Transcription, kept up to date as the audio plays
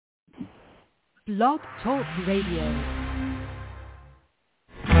Blog Talk Radio.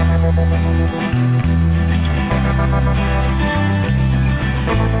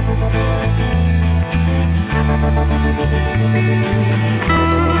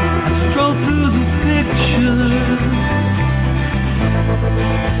 Stroll through the pictures,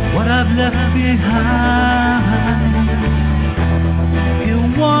 what I've left behind. Here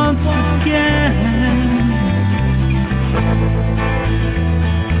once again,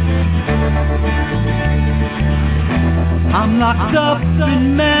 I'm locked up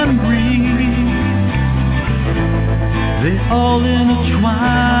in memories, they all intertwine.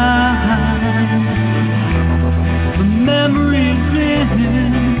 The memories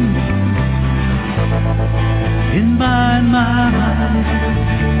in my mind.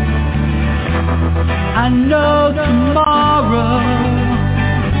 I know tomorrow,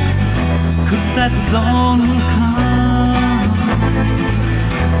 'cause that dawn will come.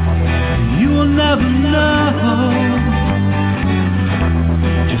 You will never know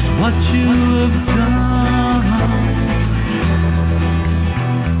just what you have done.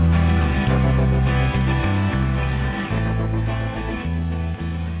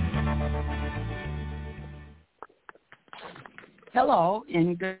 Hello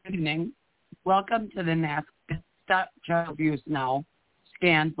and good evening. Welcome to the NASCA Stop Child Abuse Now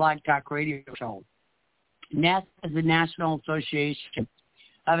Scan Blog Talk Radio Show. NASCA is the National Association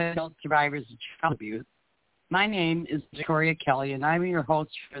of Adult Survivors of Child Abuse. My name is Victoria Kelly, and I'm your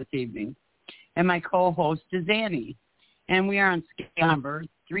host for this evening. And my co-host is Annie, and we are on scan number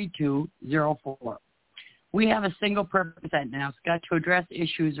 3204. We have a single purpose at NASCA to address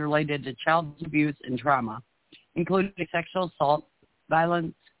issues related to child abuse and trauma, including sexual assault,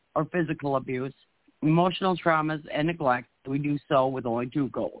 violence, or physical abuse, emotional traumas, and neglect. We do so with only two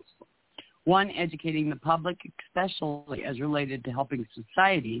goals. One, educating the public, especially as related to helping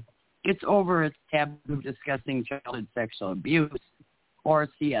society gets over its taboo of discussing childhood sexual abuse, or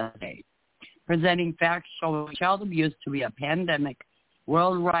CSA. Presenting facts showing child abuse to be a pandemic,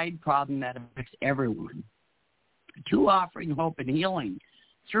 worldwide problem that affects everyone. Two, offering hope and healing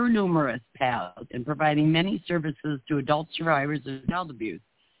through numerous paths and providing many services to adult survivors of child abuse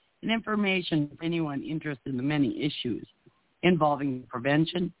and information for anyone interested in the many issues involving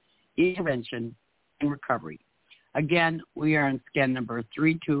prevention, intervention, and recovery. Again, we are on scan number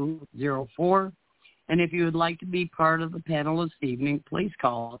 3204, and if you would like to be part of the panel this evening, please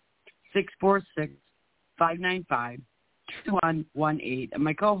call 646-595-2118, and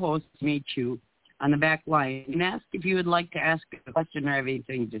my co-host meet you on the back line and ask if you would like to ask a question or have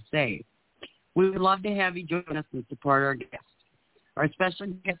anything to say. We would love to have you join us and support our guests. Our special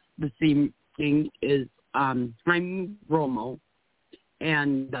guest this evening is Jaime Romo,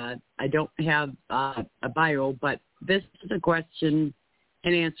 and I don't have a bio, but this is a question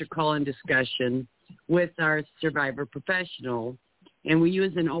and answer call-in discussion with our survivor professional, and we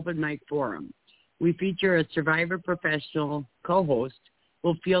use an open mic forum. We feature a survivor professional co-host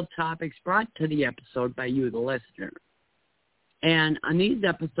will field topics brought to the episode by you, the listener. And on these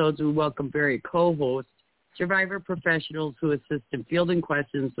episodes, we welcome various co-hosts, survivor professionals who assist in fielding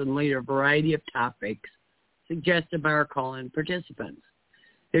questions and lead a variety of topics suggested by our call-in participants.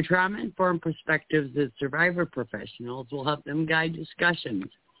 Their trauma-informed perspectives as survivor professionals will help them guide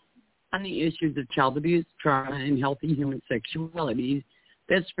discussions on the issues of child abuse, trauma, and healthy human sexuality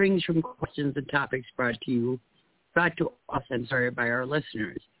that springs from questions and topics brought to us by our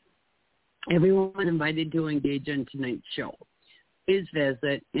listeners. Everyone is invited to engage in tonight's show. Please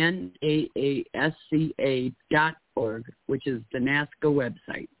visit naasca.org, which is the NASCA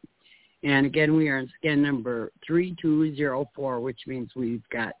website. And again, we are on scan number 3204, which means we've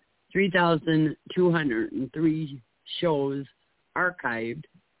got 3,203 shows archived,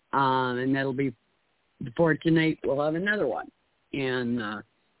 and that'll be before tonight. We'll have another one. And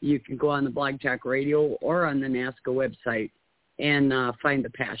you can go on the Blog Talk Radio or on the NASCA website and find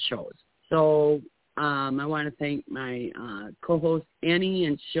the past shows. So I want to thank my co-host, Annie,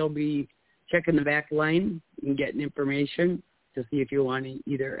 and she'll be checking the back line and getting information to see if you want to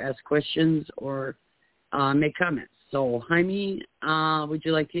either ask questions or make comments. So, Jaime, would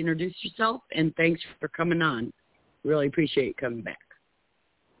you like to introduce yourself? And thanks for coming on. Really appreciate you coming back.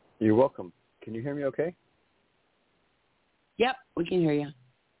 You're welcome. Can you hear me okay? Yep, we can hear you.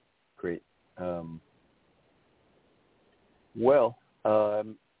 Great.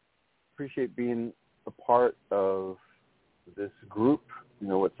 Appreciate being a part of this group,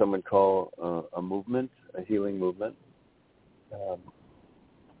 what some would call a movement, a healing movement.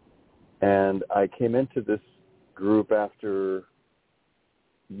 And I came into this group after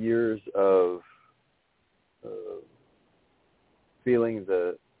years of feeling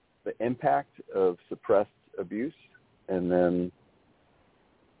the the impact of suppressed abuse, and then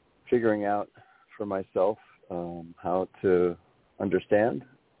figuring out for myself how to understand,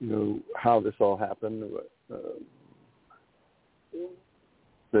 how this all happened,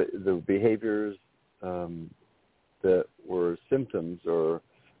 the behaviors that were symptoms or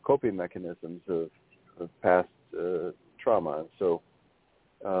coping mechanisms of past trauma. So,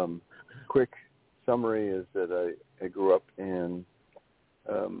 quick summary is that I grew up in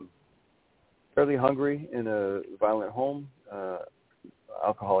fairly hungry in a violent home,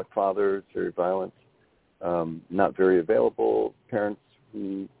 alcoholic father, very violent, not very available parents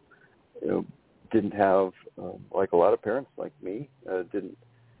who didn't have, like a lot of parents like me, didn't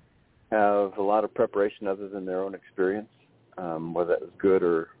have a lot of preparation other than their own experience, whether that was good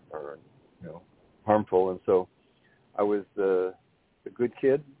or harmful. And so I was the good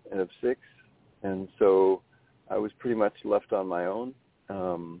kid of 6, and so I was pretty much left on my own.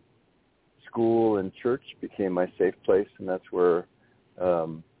 School and church became my safe place, and that's where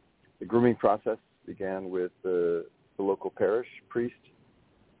the grooming process began with the local parish priest,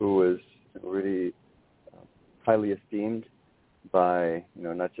 who was really highly esteemed by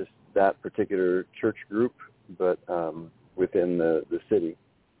not just that particular church group, but within the city.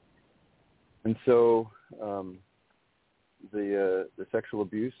 And so the sexual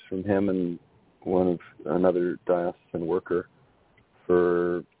abuse from him and another diocesan worker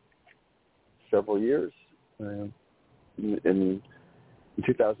for several years. In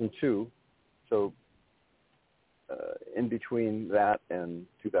 2002, so in between that and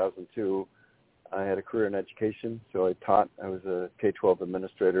 2002, I had a career in education. So I taught. I was a K-12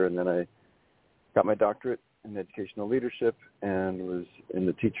 administrator, and then I got my doctorate in educational leadership and was in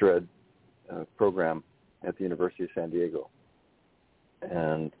the teacher ed program at the University of San Diego.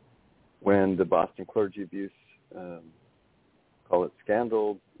 And when the Boston clergy abuse, call it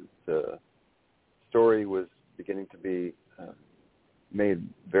scandal, the story was beginning to be made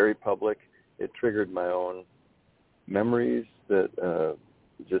very public, it triggered my own memories that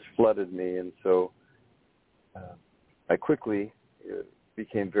just flooded me. And so I quickly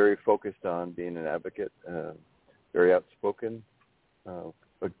became very focused on being an advocate, very outspoken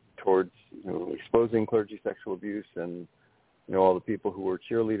towards exposing clergy sexual abuse and all the people who were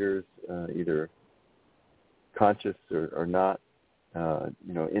cheerleaders, either conscious or not,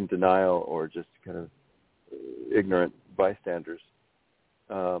 in denial or just kind of ignorant bystanders.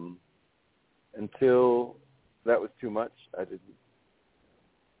 Until that was too much, I didn't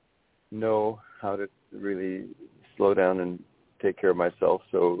know how to really slow down and take care of myself.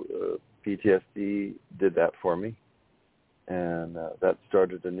 So PTSD did that for me, and that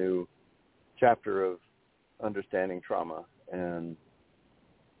started a new chapter of understanding trauma and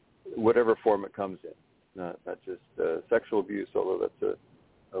whatever form it comes in, not just sexual abuse, although that's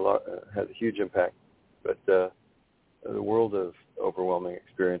has a huge impact, but the world of overwhelming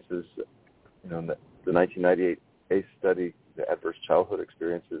experiences. The 1998 ACE study, the adverse childhood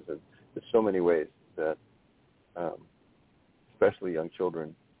experiences, and there's so many ways that, especially young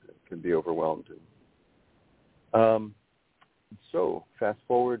children, can be overwhelmed. So fast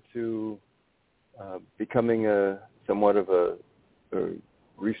forward to becoming somewhat of a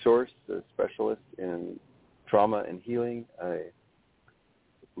resource, a specialist in trauma and healing. I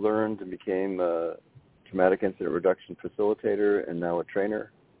learned and became a traumatic incident reduction facilitator and now a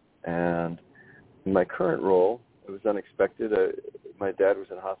trainer. And in my current role, it was unexpected. My dad was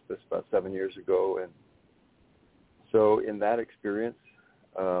in hospice about 7 years ago, and so in that experience,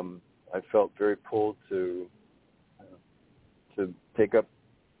 I felt very pulled to take up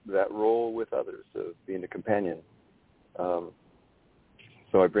that role with others of being a companion.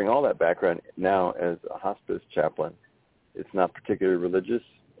 So I bring all that background now as a hospice chaplain. It's not particularly religious,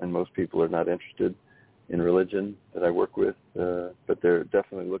 and most people are not interested in religion that I work with, but they're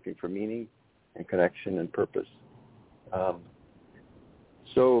definitely looking for meaning and connection and purpose.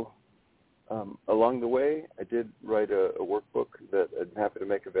 So along the way, I did write a workbook that I'm happy to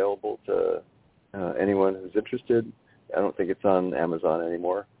make available to anyone who's interested. I don't think it's on Amazon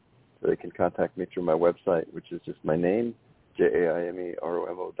anymore, so they can contact me through my website, which is just my name,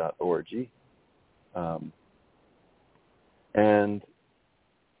 JAIMEROMO.org. And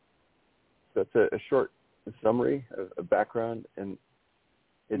that's a short summary of background, and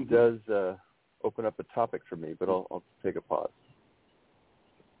it does open up a topic for me, but I'll take a pause.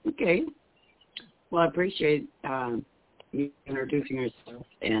 Okay. Well, I appreciate you introducing yourself,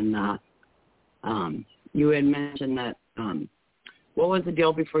 and you had mentioned that, what was the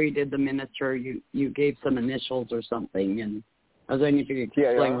deal before you did the minister? You gave some initials or something, and I was wondering if you could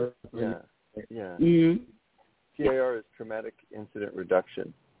explain what. Yeah. Mm-hmm. TIR is traumatic incident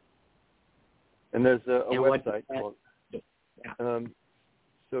reduction. And there's a And website called,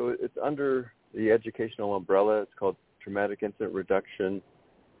 so it's under the educational umbrella. It's called Traumatic Incident Reduction.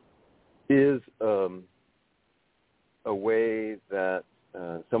 Is a way that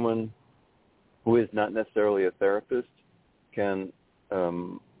someone who is not necessarily a therapist can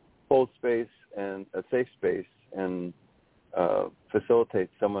hold space and a safe space and facilitate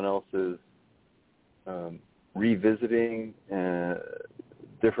someone else's revisiting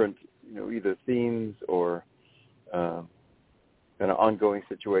different, either themes or kind of ongoing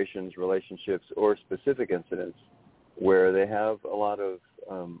situations, relationships, or specific incidents where they have a lot of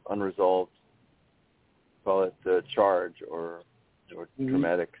unresolved, call it charge or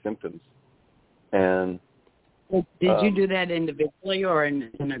traumatic symptoms. And did you do that individually or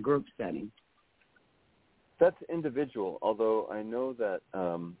in a group setting? That's individual, although I know that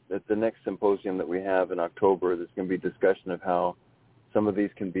at the next symposium that we have in October, there's going to be discussion of how some of these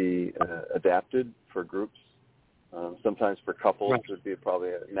can be adapted for groups. Sometimes for couples would be probably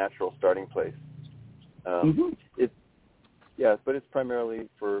a natural starting place. But it's primarily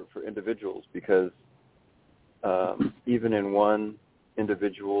for individuals because even in one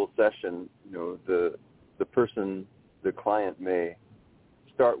individual session, the person, the client may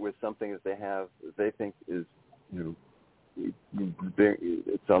start with something that they think is,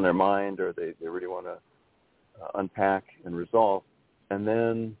 it's on their mind or they really want to unpack and resolve, and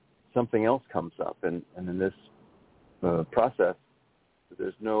then something else comes up. And in this process,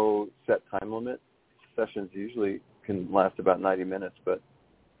 there's no set time limit. Sessions usually can last about 90 minutes, but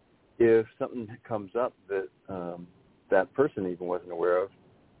if something comes up that that person even wasn't aware of,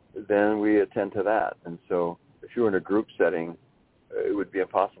 then we attend to that. And so if you're in a group setting, it would be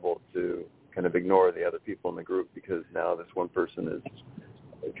impossible to kind of ignore the other people in the group because now this one person is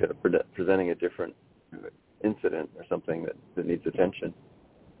kind of presenting a different incident or something that needs attention.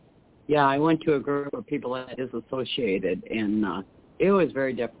 Yeah, I went to a group of people that is associated, and it was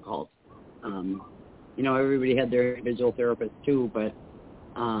very difficult. Everybody had their individual therapist too, but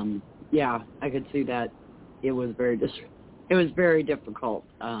I could see that it was very difficult.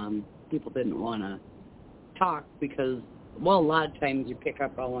 People didn't want to talk because, a lot of times you pick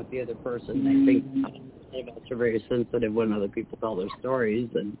up on what the other person. I think some of us are very sensitive when other people tell their stories,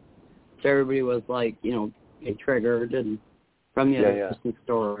 and so everybody was like, get triggered and from the other person's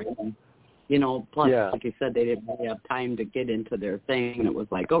story. And, plus, like you said, they didn't really have time to get into their thing, and it was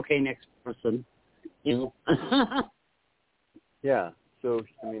like, okay, next person. Yeah. So,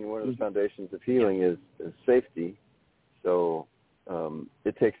 one of the foundations of healing is safety. So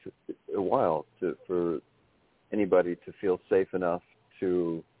it takes a while for anybody to feel safe enough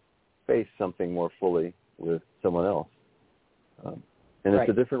to face something more fully with someone else. And it's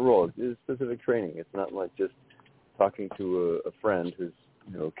a different role. It's specific training. It's not like just talking to a friend who's,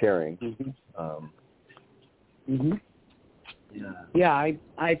 caring. I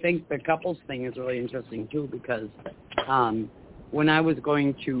think the couples thing is really interesting too because when I was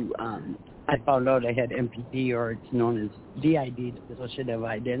going to, I found out I had MPD, or it's known as DID, dissociative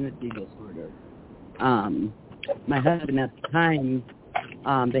identity disorder. My husband at the time,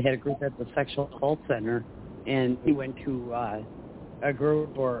 they had a group at the Sexual Health Center, and he went to a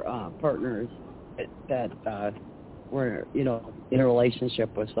group or partners that were, in a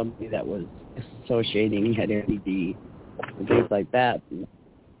relationship with somebody that was associating, had MPD, and things like that. And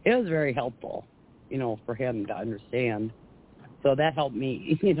it was very helpful, for him to understand. So that helped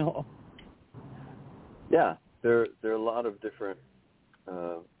me, Yeah, there are a lot of different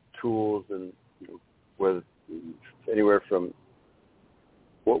tools, and whether anywhere from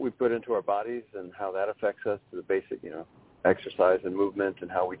what we put into our bodies and how that affects us to the basic, exercise and movement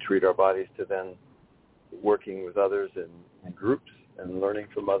and how we treat our bodies, to then working with others in groups and learning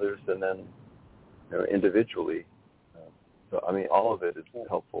from others, and then individually. So all of it is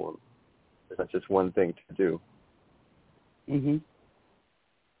helpful. It's not just one thing to do.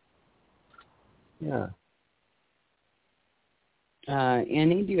 Yeah.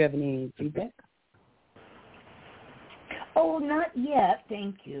 Annie, do you have any feedback? Oh, not yet.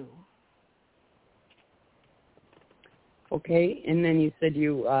 Thank you. Okay, and then you said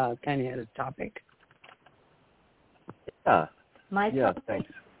you kind of had a topic. Yeah. My topic?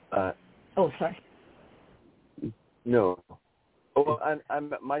 Thanks. Sorry. No. Oh,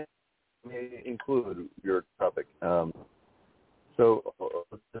 my may include your topic. So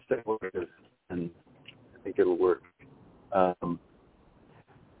let's just say what it is, and I think it'll work.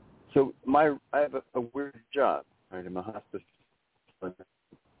 So I have a weird job, right? I'm a hospice,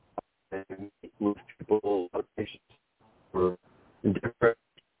 and move people, a lot of patients for in different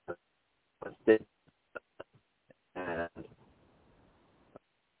states, and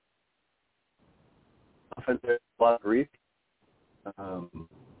often there's a lot of grief.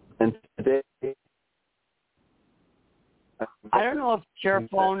 And today, I don't know if it's your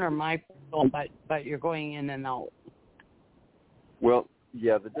phone or my phone, but you're going in and out. Well,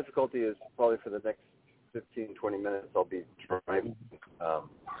 yeah, the difficulty is probably for the next 15, 20 minutes I'll be driving.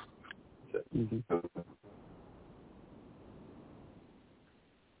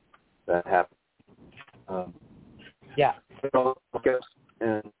 That happens. Yeah.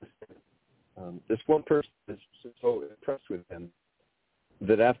 And this one person is so impressed with him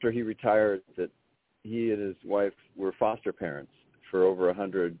that after he retired, that he and his wife were foster parents for over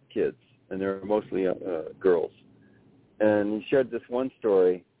 100 kids, and they were mostly girls. And he shared this one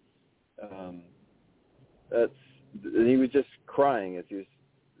story. And he was just crying as he was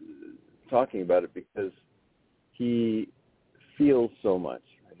talking about it because he feels so much.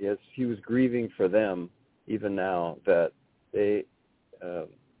 He was grieving for them even now that he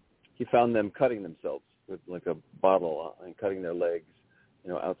found them cutting themselves with like a bottle and cutting their legs,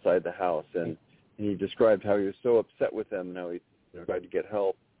 outside the house. And he described how he was so upset with them and how he tried to get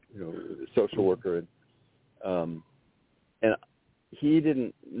help, the social worker. And he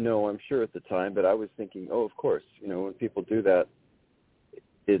didn't know, I'm sure at the time, but I was thinking, oh, of course, when people do that,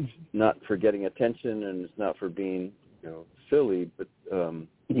 it's not for getting attention and it's not for being, silly, but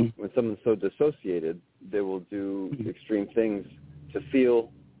when someone's so dissociated, they will do extreme things to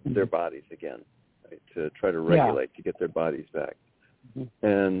feel their bodies again, right? To try to regulate, to get their bodies back.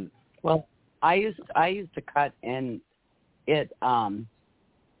 And well, I used to cut, and it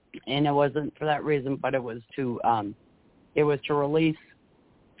wasn't for that reason, but it was to release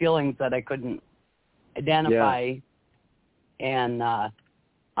feelings that I couldn't identify, and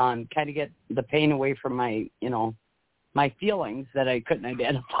kind of get the pain away from my my feelings that I couldn't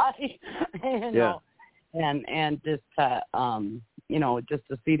identify, and just just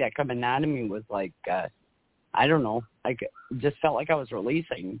to see that coming out of me was like, I don't know, just felt like I was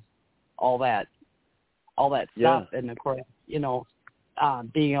releasing all that stuff, and of course,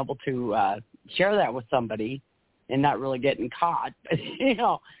 being able to share that with somebody and not really getting caught,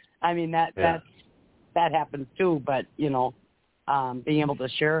 I mean that happens too, but being able to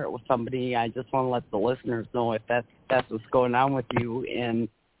share it with somebody, I just want to let the listeners know if that's what's going on with you, and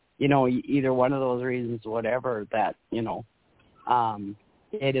either one of those reasons, whatever, that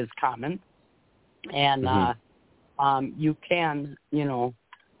it is common, and you can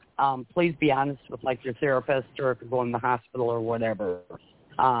please be honest with like your therapist, or if you're going to the hospital or whatever,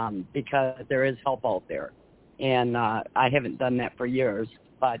 because there is help out there, and I haven't done that for years,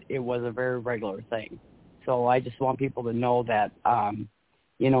 but it was a very regular thing. So I just want people to know that,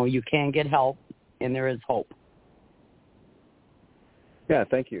 you can get help, and there is hope. Yeah,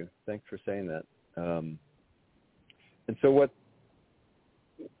 thank you. Thanks for saying that. And so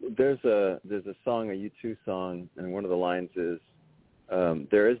there's a song, a U2 song, and one of the lines is,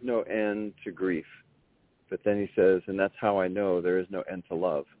 there is no end to grief. But then he says, and that's how I know there is no end to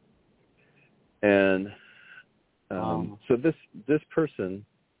love. And so this person,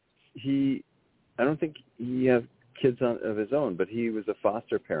 I don't think he had kids of his own, but he was a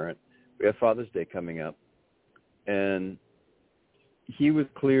foster parent. We have Father's Day coming up, and he was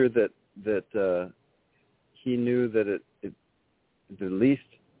clear that he knew that at the least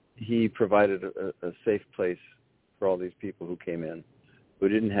he provided a safe place for all these people who came in, who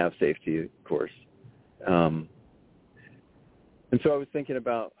didn't have safety, of course. And so I was thinking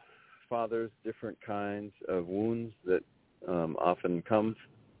about fathers, different kinds of wounds that often come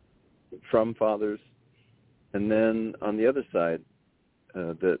from fathers, and then on the other side,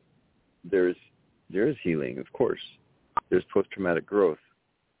 that there is healing, of course. There's post-traumatic growth.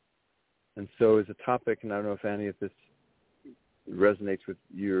 And so as a topic, and I don't know if any of this resonates with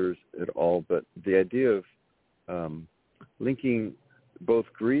yours at all, but the idea of linking both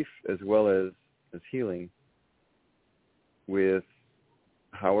grief as well as healing with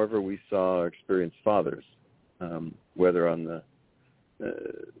however we saw or experienced fathers, whether on the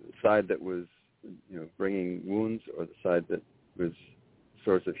side that was bringing wounds or the side that was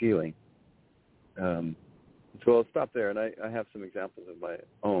source of healing. So I'll stop there, and I have some examples of my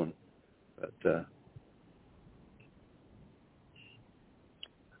own, but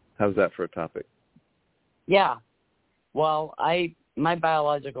how's that for a topic? Yeah. Well, my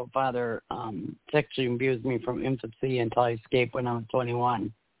biological father sexually abused me from infancy until I escaped when I was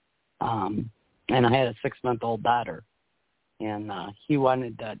 21. And I had a 6-month-old daughter. And he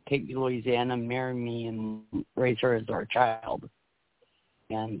wanted to take me to Louisiana, marry me, and raise her as our child.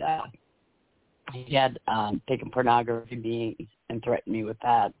 And he had taken pornography and threatened me with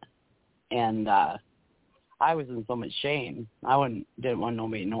that. And I was in so much shame. I didn't want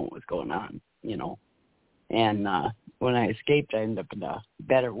nobody to know what was going on, And when I escaped, I ended up in a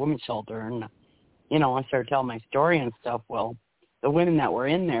battered women's shelter. And, you know, I started telling my story and stuff. Well, the women that were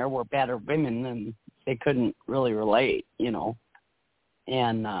in there were battered women, and they couldn't really relate, you know.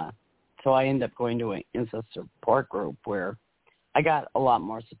 And so I ended up going to an incest support group where I got a lot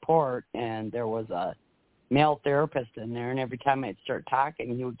more support, and there was a male therapist in there, and every time I'd start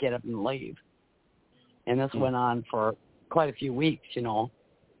talking, he would get up and leave. And this went on for quite a few weeks, you know.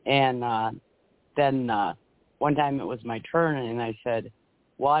 And then one time it was my turn, and I said,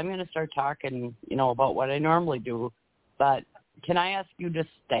 well, I'm going to start talking, you know, about what I normally do, but can I ask you to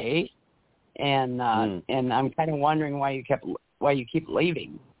stay? And and I'm kind of wondering why you keep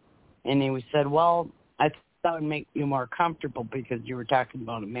leaving. And he said, well, I thought it would make you more comfortable because you were talking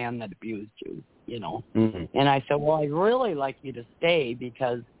about a man that abused you, you know. Mm-hmm. And I said, well, I'd really like you to stay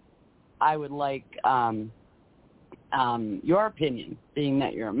because I would like your opinion, being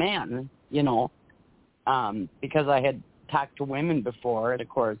that you're a man, you know, because I had talked to women before, and of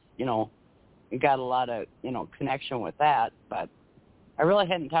course, you know, got a lot of, you know, connection with that, but I really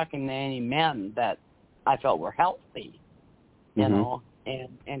hadn't talked to any men that I felt were healthy, you know,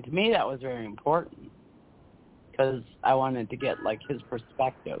 and to me that was very important because I wanted to get, like, his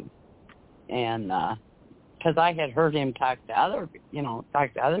perspective, and because I had heard him talk to other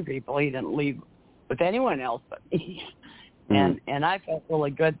people. He didn't leave with anyone else but me, and I felt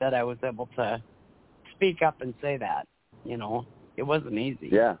really good that I was able to speak up and say that, you know. It wasn't easy.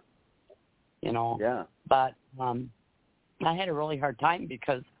 Yeah. You know. Yeah. But I had a really hard time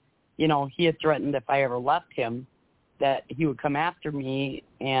because, you know, he had threatened if I ever left him that he would come after me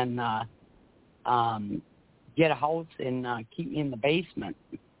and get a house and keep me in the basement.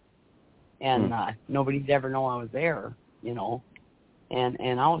 And nobody'd ever know I was there, you know. And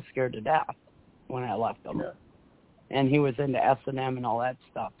I was scared to death when I left him. Yeah. And he was into S&M and all that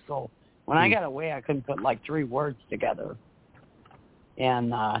stuff. So when I got away, I couldn't put like 3 words together.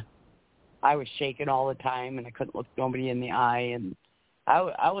 And I was shaking all the time, and I couldn't look nobody in the eye. And I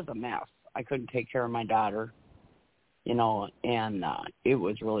was a mess. I couldn't take care of my daughter, you know, and it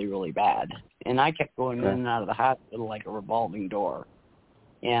was really, really bad. And I kept going in and out of the hospital like a revolving door.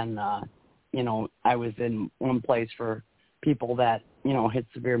 And, you know, I was in one place for people that, you know, had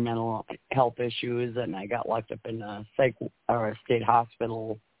severe mental health issues, and I got locked up in a state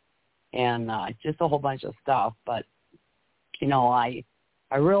hospital and just a whole bunch of stuff. But, you know, I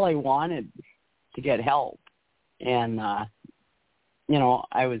really wanted to get help, and, you know,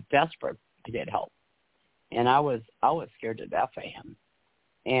 I was desperate to get help, and I was scared to death of him.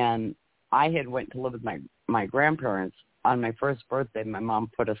 And I had went to live with my grandparents. On my first birthday, my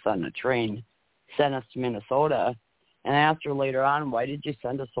mom put us on a train, sent us to Minnesota, and I asked her later on, why did you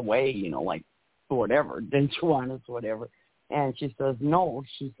send us away, you know, like, whatever, didn't you want us, whatever? And she says, no,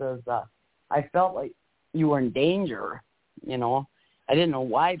 she says, I felt like you were in danger, you know. I didn't know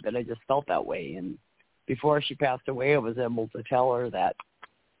why, but I just felt that way. And before she passed away, I was able to tell her that,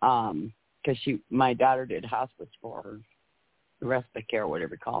 because my daughter did hospice for her, respite care,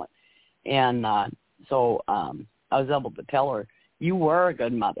 whatever you call it. And so I was able to tell her, you were a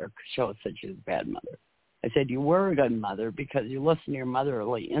good mother, because she always said she was a bad mother. I said, you were a good mother because you listened to your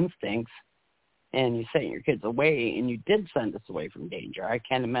motherly instincts and you sent your kids away, and you did send us away from danger. I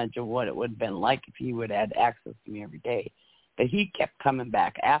can't imagine what it would have been like if he would have had access to me every day. But he kept coming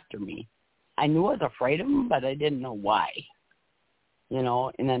back after me. I knew I was afraid of him, but I didn't know why, you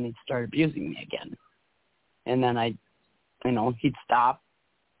know, and then he'd start abusing me again. And then he'd stop,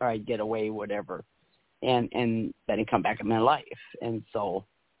 or I'd get away, whatever. And then he'd come back in my life. And so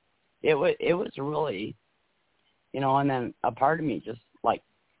it was really, you know, and then a part of me just, like,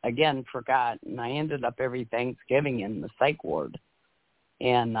 again, forgot, and I ended up every Thanksgiving in the psych ward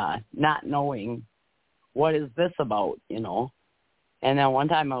and not knowing what is this about, you know. And then one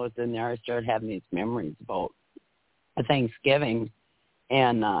time I was in there, I started having these memories about a Thanksgiving,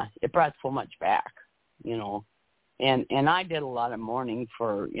 and it brought so much back, you know. And I did a lot of mourning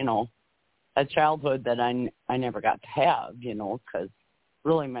for, you know, a childhood that I never got to have, you know, because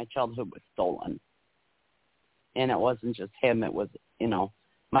really my childhood was stolen. And it wasn't just him. It was, you know,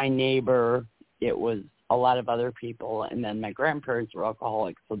 my neighbor. It was a lot of other people. And then my grandparents were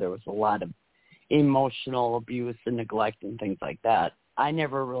alcoholics, so there was a lot of emotional abuse and neglect and things like that. I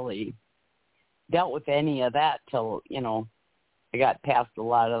never really dealt with any of that till, you know, I got past a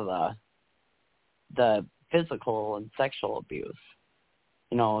lot of the physical and sexual abuse.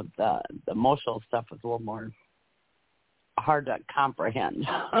 You know, the emotional stuff was a little more hard to comprehend.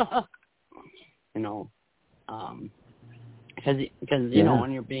 You know, because you know,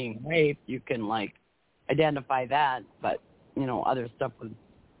 when you're being raped, you can, like, identify that, but, you know, other stuff was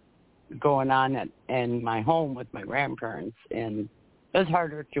going on in my home with my grandparents, and it was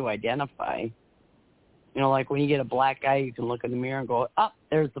harder to identify. You know, like when you get a black eye, you can look in the mirror and go, oh,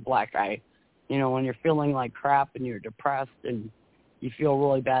 there's the black eye. You know, when you're feeling like crap and you're depressed and you feel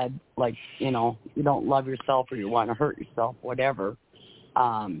really bad, like, you know, you don't love yourself or you want to hurt yourself, whatever,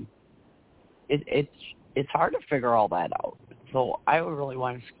 it's hard to figure all that out. So I would really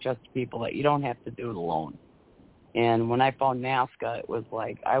want to suggest to people that you don't have to do it alone. And when I found NASCA, it was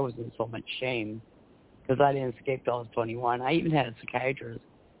like I was in so much shame because I didn't escape till I was 21. I even had a psychiatrist,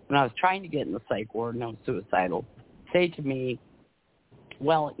 when I was trying to get in the psych ward and I was suicidal, say to me,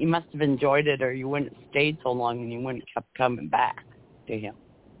 well, you must have enjoyed it or you wouldn't have stayed so long and you wouldn't have kept coming back to him.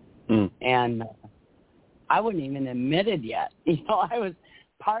 And I wouldn't even admit it yet. You know,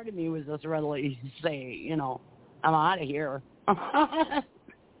 part of me was just readily to say, you know, I'm out of here.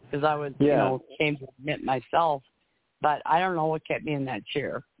 Because I was, you know, came to admit myself. But I don't know what kept me in that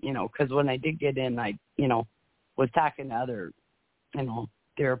chair, you know, because when I did get in, I, you know, was talking to other, you know,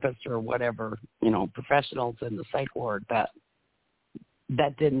 therapists or whatever, you know, professionals in the psych ward that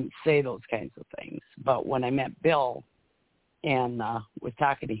didn't say those kinds of things. But when I met Bill and was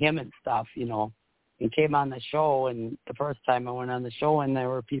talking to him and stuff, you know, and came on the show, and the first time I went on the show, and there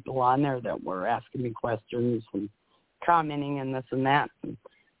were people on there that were asking me questions and commenting and this and that. And,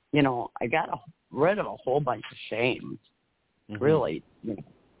 you know, I got rid of a whole bunch of shame, really. You know.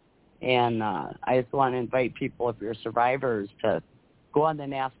 And I just want to invite people, if you're survivors, to go on the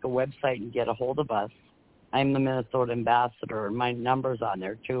NASCA website and get a hold of us. I'm the Minnesota ambassador. My number's on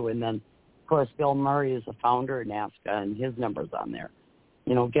there, too. And then, of course, Bill Murray is the founder of NASCA, and his number's on there.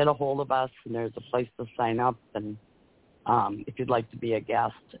 You know, get a hold of us, and there's a place to sign up. And if you'd like to be a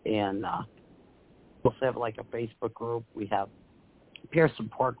guest, and we'll have, like, a Facebook group. We have peer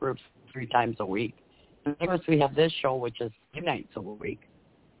support groups 3 times a week. And, of course, we have this show, which is 2 nights a week.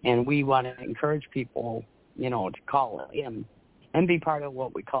 And we want to encourage people, you know, to call in and be part of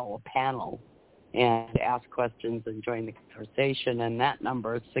what we call a panel and ask questions and join the conversation. And that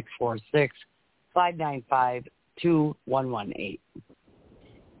number is 646-595-2118.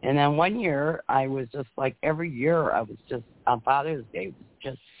 And then one year, I was just like, every year I was just, on Father's Day, was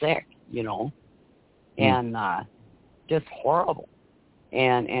just sick, you know, and just horrible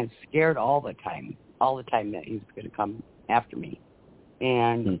and scared all the time that he was going to come after me.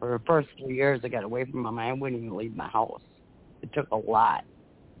 And for the first 3 years, I got away from him. I wouldn't even leave my house. It took a lot,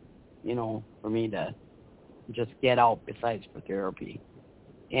 you know, for me to just get out besides for therapy.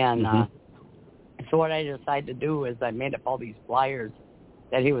 And so what I decided to do is I made up all these flyers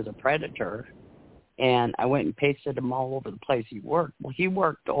that he was a predator, and I went and pasted them all over the place he worked. Well, he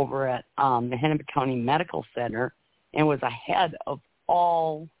worked over at the Hennepin County Medical Center and was ahead of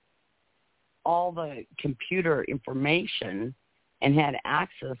all the computer information and had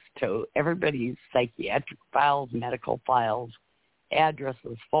access to everybody's psychiatric files, medical files,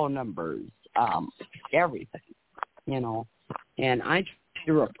 addresses, phone numbers, everything, you know. And I tried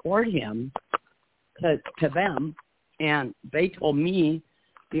to report him to them, and they told me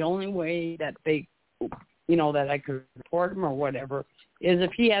the only way that they, you know, that I could report him or whatever is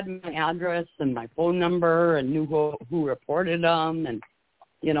if he had my address and my phone number and knew who reported him and,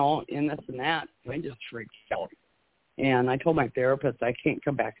 you know, and this and that. I just freaked out. And I told my therapist I can't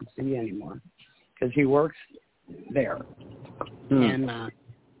come back and see you anymore because he works there. And,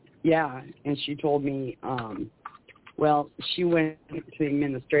 and she told me, well, she went to the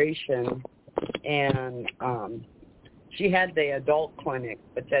administration and she had the adult clinic,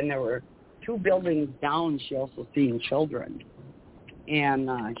 but then there were 2 buildings down. She also seen children. And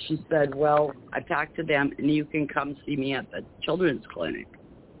she said, well, I talked to them, and you can come see me at the children's clinic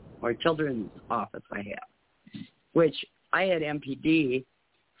or children's office I have, which I had MPD.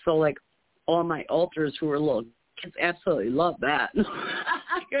 So, like, all my alters who were little kids absolutely loved that.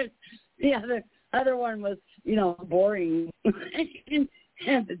 The other one was, you know, boring. And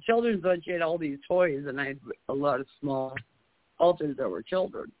the children's one, she had all these toys, and I had a lot of small alters that were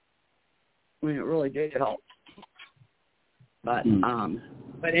children. I mean, it really did help. But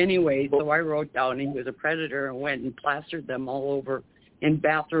anyway, so I wrote down he was a predator and went and plastered them all over in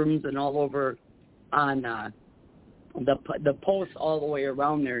bathrooms and all over on the posts all the way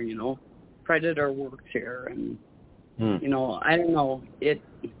around there, you know. Predator works here, and, you know, I don't know if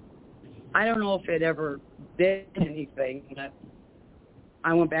it ever did anything.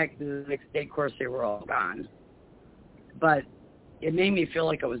 I went back to the next day. Of course, they were all gone. But it made me feel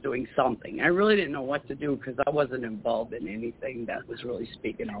like I was doing something. I really didn't know what to do because I wasn't involved in anything that was really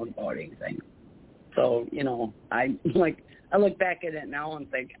speaking out about anything. So, you know, I look back at it now and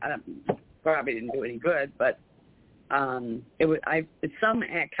think I probably didn't do any good, but it's some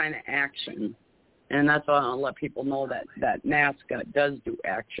kind of action, and that's why I want to let people know that NASCA does do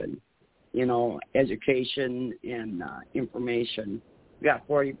action, education and information. We got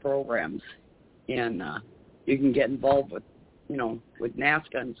 40 programs, and you can get involved with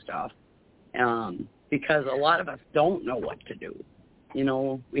NASCA and stuff, because a lot of us don't know what to do.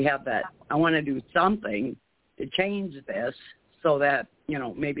 We have that, I want to do something to change this so that,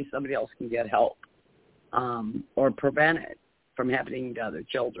 maybe somebody else can get help, or prevent it from happening to other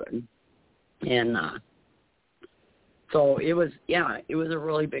children. And so it was a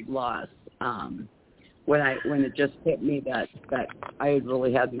really big loss when it just hit me that I had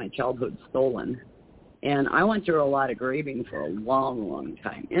really had my childhood stolen. And I went through a lot of grieving for a long, long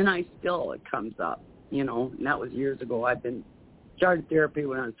time. And it comes up, and that was years ago. I've been started therapy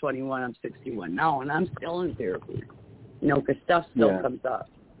when I was 21. I'm 61 now, and I'm still in therapy, because stuff still comes up.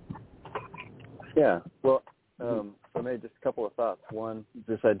 Yeah. Well, I made just a couple of thoughts. One,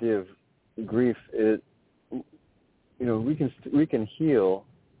 this idea of grief, we can heal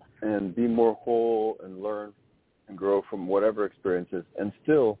and be more whole and learn and grow from whatever experiences and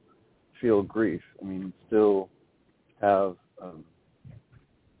still feel grief. Still have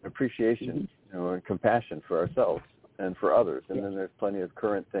appreciation, and compassion for ourselves and for others. And then there's plenty of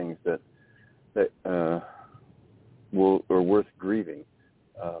current things that are worth grieving.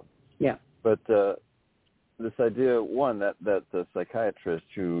 But this idea, one, that the psychiatrist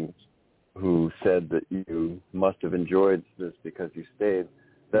who said that you must have enjoyed this because you stayed,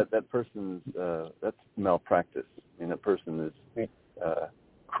 that person's that's malpractice. That person is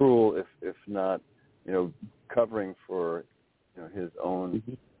cruel, if not, covering for his own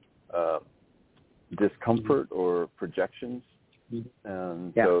discomfort or projections,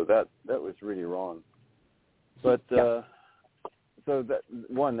 and so that was really wrong. But so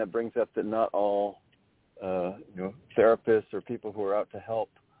that brings up that not all therapists or people who are out to help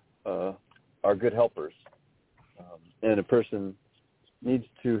are good helpers, and a person needs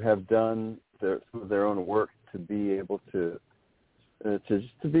to have done their own work to be able to be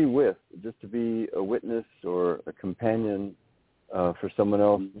a witness or a companion for someone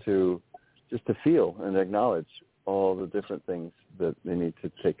else, to feel and acknowledge all the different things that they need to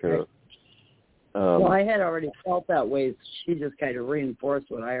take care of. Well, I had already felt that way. She just kind of reinforced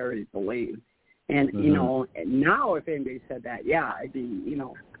what I already believed. And, now if anybody said that, I'd be,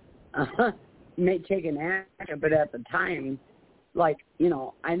 may take an action. But at the time, I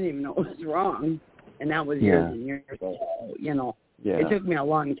didn't even know it was wrong. And that was years and years ago, It took me a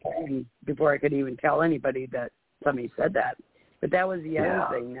long time before I could even tell anybody that somebody said that. But that was the other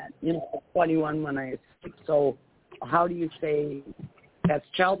thing that, 21 when I, so how do you say that's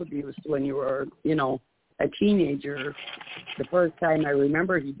child abuse when you were, a teenager? The first time I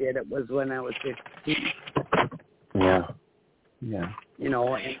remember he did it was when I was 15. Yeah. And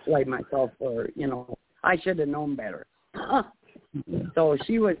blame myself for, I should have known better. So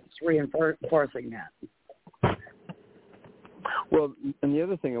she was reinforcing that. Well, and the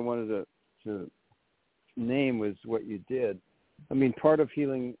other thing I wanted to name was what you did. Part of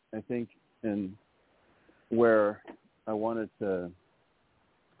healing, I think, and where I wanted to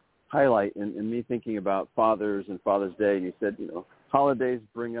highlight in me thinking about fathers and Father's Day, and you said, holidays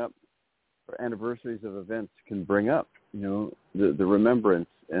bring up, or anniversaries of events can bring up, the remembrance.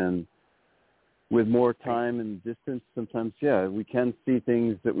 And with more time and distance, sometimes, we can see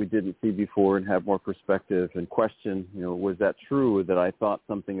things that we didn't see before and have more perspective and question, was that true, or that I thought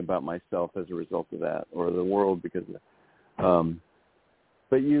something about myself as a result of that, or the world because of that.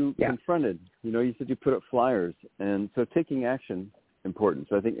 But you confronted, you said you put up flyers, and so taking action, important.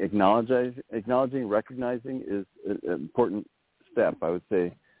 So I think acknowledging, recognizing is an important step. I would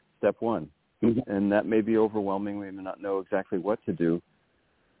say step one. And that may be overwhelming. We may not know exactly what to do.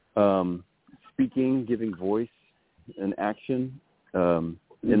 Speaking, giving voice and action.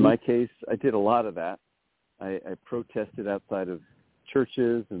 In my case, I did a lot of that. I protested outside of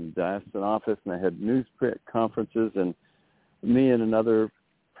churches and diocesan office, and I had news conferences, and me and another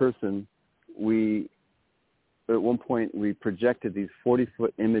person, at one point we projected these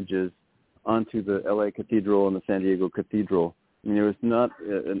 40-foot images onto the LA Cathedral and the San Diego Cathedral. It was not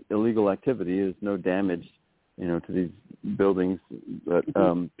an illegal activity. There's no damage, to these buildings. But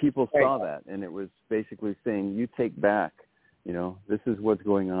people saw that, and it was basically saying, you take back, this is what's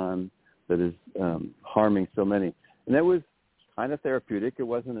going on that is harming so many. And that was kind of therapeutic. It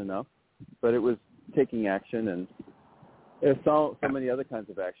wasn't enough, but it was taking action, and there's so many other kinds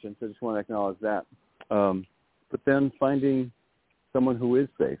of actions. I just want to acknowledge that. But then finding someone who is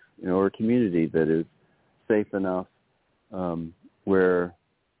safe, or a community that is safe enough where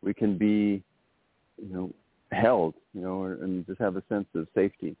we can be, held, and just have a sense of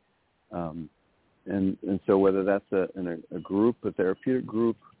safety. And so whether that's in a group, a therapeutic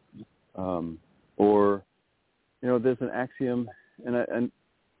group, or, there's an axiom, and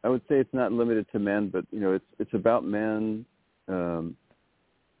I would say it's not limited to men, but, it's about men. To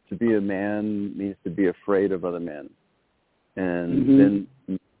be a man means to be afraid of other men. And then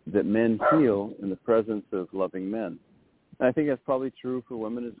that men heal in the presence of loving men. And I think that's probably true for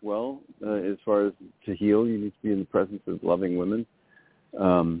women as well. As far as to heal, you need to be in the presence of loving women,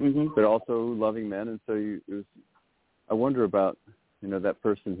 but also loving men. And so I wonder about, that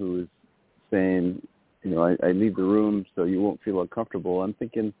person who is saying, I leave the room so you won't feel uncomfortable. I'm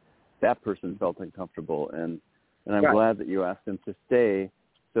thinking that person felt uncomfortable. And I'm glad that you asked them to stay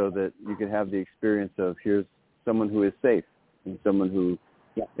so that you could have the experience of here's someone who is safe and someone who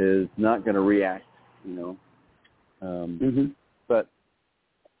is not going to react, But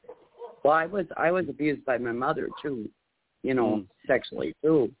well, I was abused by my mother too, sexually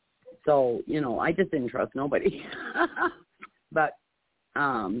too. So I just didn't trust nobody. But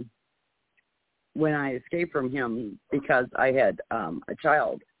when I escaped from him because I had a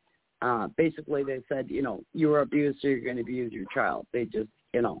child, basically they said, you were abused, so you're going to abuse your child. They just,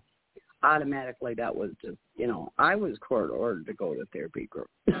 automatically that was just, I was court ordered to go to therapy group.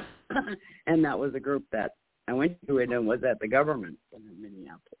 And that was a group that I went to it and was at the government in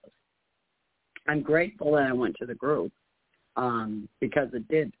Minneapolis. I'm grateful that I went to the group because it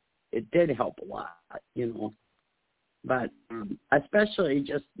did help a lot, But especially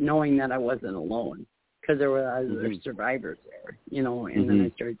just knowing that I wasn't alone because there were other survivors there, and then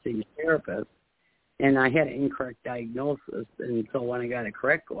I started seeing a therapist. And I had an incorrect diagnosis, and so when I got a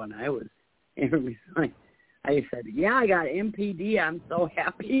correct one, I said, yeah, I got MPD. I'm so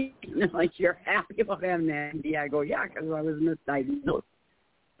happy. Like, you're happy about having an MPD? I go, yeah, because I was misdiagnosed.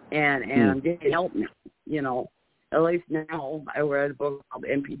 And I'm getting help now, At least now I read a book called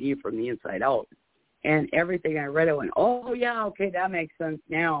MPD From the Inside Out. And everything I read, I went, oh, yeah, okay, that makes sense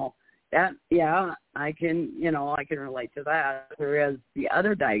now. I can, I can relate to that. Whereas the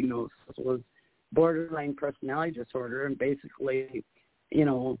other diagnosis was borderline personality disorder, and basically,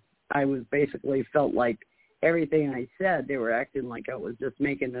 I was basically felt like everything I said, they were acting like I was just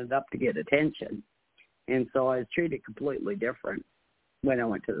making it up to get attention. And so I was treated completely different when I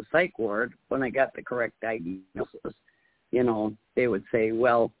went to the psych ward. When I got the correct diagnosis, they would say,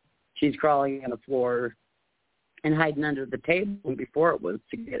 well, she's crawling on the floor and hiding under the table. Before it was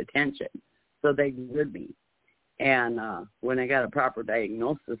to get attention. So they ignored me. And when I got a proper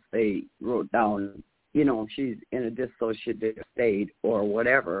diagnosis, they wrote down, she's in a dissociative state or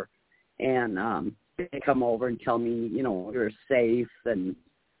whatever. And they come over and tell me, you're safe and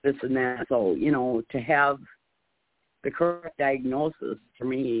this and that. So, to have the correct diagnosis for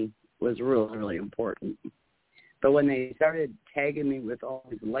me was really, really important. But when they started tagging me with all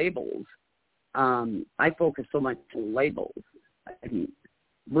these labels, I focused so much on labels. I didn't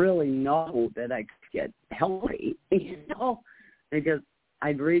really know that I could get healthy, because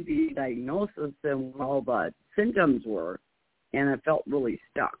I'd read the diagnosis and what all the symptoms were, and I felt really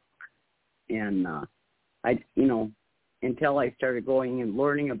stuck. And until I started going and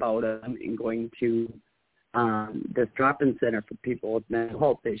learning about them and going to this drop-in center for people with mental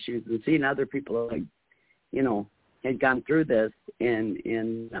health issues and seeing other people like, had gone through this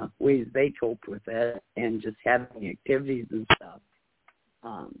in ways they coped with it, and just having activities and stuff.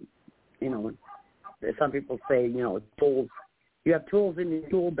 Some people say, tools. You have tools in your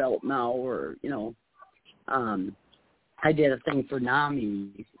tool belt now, or I did a thing for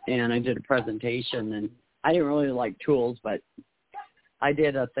NAMI, and I did a presentation, and I didn't really like tools, but I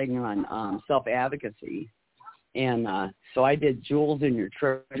did a thing on self-advocacy, and so I did jewels in your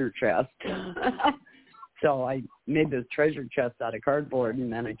treasure chest. So I made this treasure chest out of cardboard,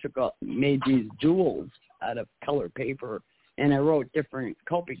 and then I made these jewels out of colored paper, and I wrote different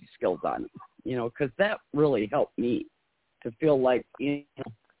coping skills on them, because that really helped me to feel like,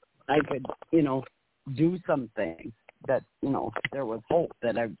 I could, do something that, there was hope,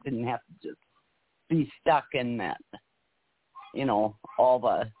 that I didn't have to just be stuck in that, all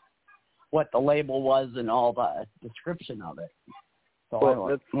what the label was and all the description of it. So I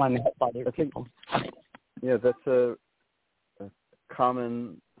want to help other people. Yeah, that's a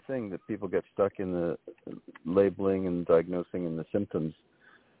common thing, that people get stuck in the labeling and diagnosing and the symptoms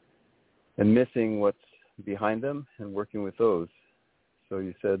and missing what's behind them and working with those. So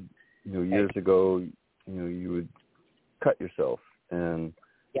you said, years ago, you would cut yourself, and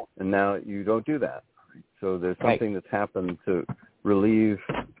now you don't do that. So there's something that's happened to relieve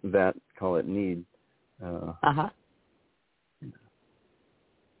that, call it need.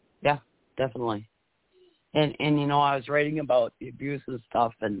 Yeah, definitely. And I was writing about the abuse and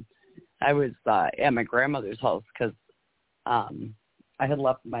stuff, and I was at my grandmother's house because I had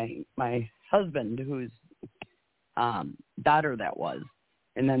left my husband, whose daughter that was.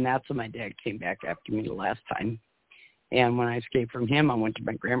 And then that's when my dad came back after me the last time. And when I escaped from him, I went to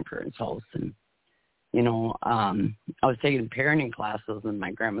my grandparents' house. And, I was taking parenting classes, and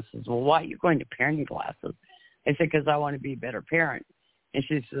my grandma says, well, why are you going to parenting classes? I said, because I want to be a better parent. And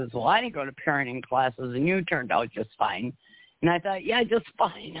she says, well, I didn't go to parenting classes, and you turned out just fine. And I thought, yeah, just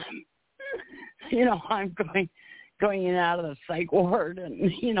fine. I'm going in and out of the psych ward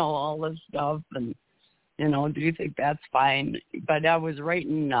and, all this stuff. And, do you think that's fine? But I was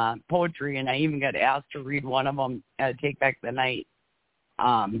writing poetry, and I even got asked to read one of them at Take Back the Night.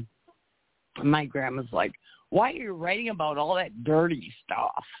 My grandma's like, why are you writing about all that dirty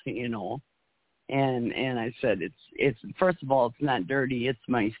stuff, And I said, it's first of all, it's not dirty. It's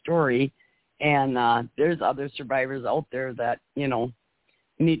my story. And there's other survivors out there that, need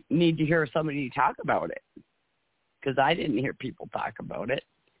to hear somebody talk about it. Because I didn't hear people talk about it.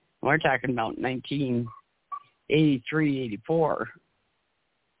 We're talking about 1983, 84.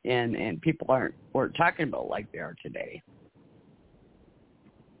 And people weren't talking about like they are today.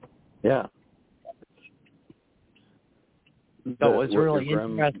 Yeah. So what was really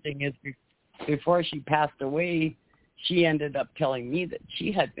interesting is before she passed away, she ended up telling me that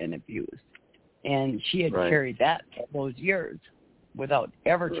she had been abused. And she had carried that all those years without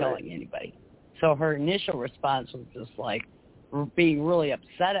ever telling anybody. So her initial response was just like being really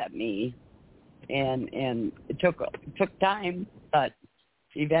upset at me. And it took time, but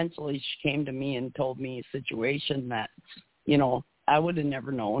eventually she came to me and told me a situation that, I would have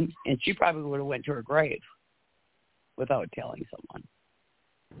never known. And she probably would have went to her grave without telling someone.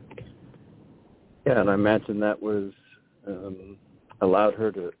 Yeah, and I imagine that was allowed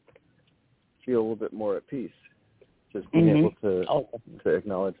her to feel a little bit more at peace, just being able to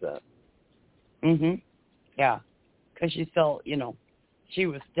acknowledge that. Yeah, because she still, she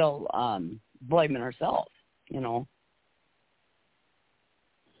was still blaming herself, And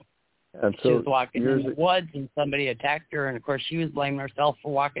she so was walking in the woods, and somebody attacked her, and of course she was blaming herself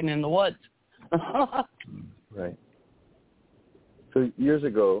for walking in the woods. Right. So years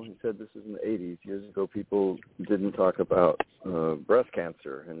ago, you said this is in the 80s, years ago people didn't talk about breast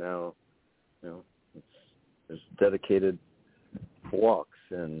cancer, and now, there's dedicated walks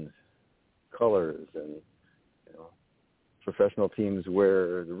and colors, and, professional teams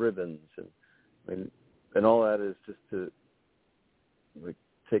wear the ribbons, and all that is just to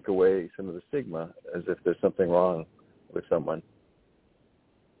take away some of the stigma as if there's something wrong with someone.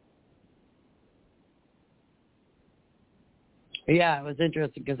 Yeah, it was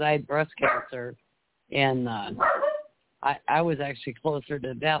interesting because I had breast cancer, and I was actually closer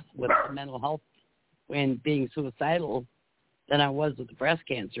to death with the mental health and being suicidal than I was with the breast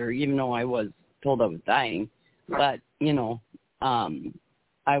cancer, even though I was told I was dying. But,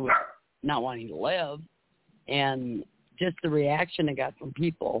 I was not wanting to live, and just the reaction I got from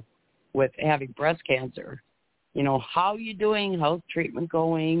people with having breast cancer, how are you doing? How's treatment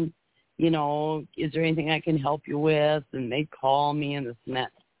going? Is there anything I can help you with? And they call me and this and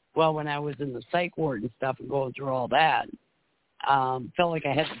that. Well, when I was in the psych ward and stuff and going through all that, felt like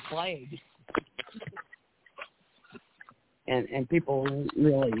I had the plague. And people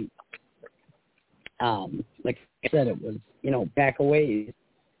really, like I said, it was, back away.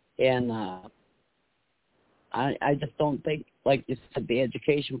 And I just don't think, like you said, the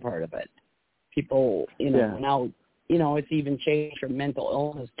education part of it. People, now, it's even changed from mental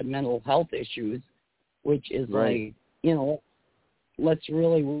illness to mental health issues, which is like, let's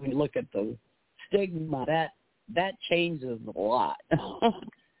really, when we look at the stigma, that changes a lot.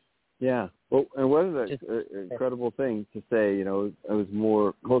 Yeah. Well, and what is an incredible thing to say, I was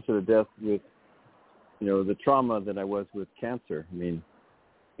more closer to death with, the trauma than I was with cancer. I mean,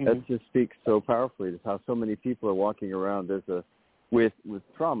 that just speaks so powerfully to how so many people are walking around with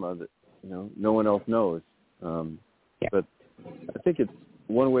trauma that, no one else knows. But I think it's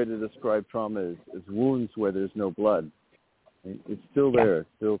one way to describe trauma is wounds where there's no blood. It's still there. It's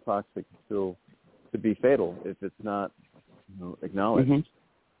still toxic. It's still could be fatal if it's not acknowledged.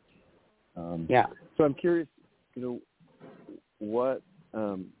 So I'm curious, what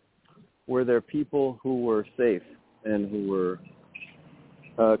were there people who were safe and who were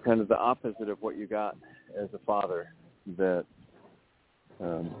kind of the opposite of what you got as a father that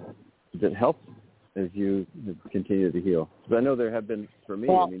helped as you continue to heal? Because I know there have been, for me,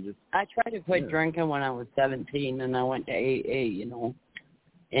 well, I tried to quit drinking when I was 17, and I went to AA,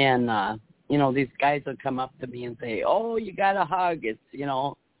 and, these guys would come up to me and say, oh, you got a hug. It's,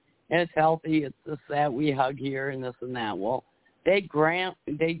 it's healthy. It's this, that, we hug here and this and that. Well, they'd grab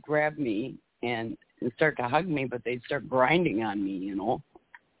me and start to hug me, but they'd start grinding on me, you know.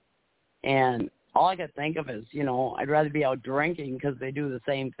 And all I could think of is, you know, I'd rather be out drinking because they do the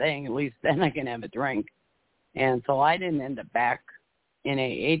same thing. At least then I can have a drink. And so I didn't end up back in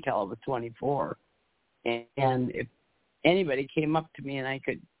AA till I was 24. And if anybody came up to me and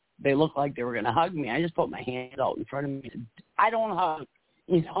they looked like they were going to hug me, I just put my hands out in front of me and said, I don't hug,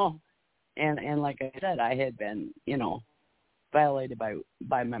 you know. And like I said, I had been, you know, violated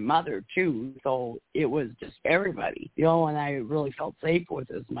by my mother too. So it was just everybody. The only one I really felt safe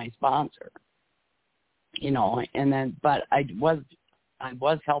with is my sponsor, you know. And then, but I was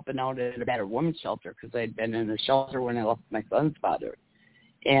helping out at a battered women's shelter because I'd been in a shelter when I lost my son's father.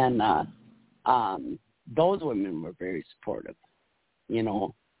 And those women were very supportive, you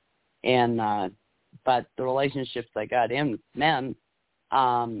know. And but the relationships I got in with men,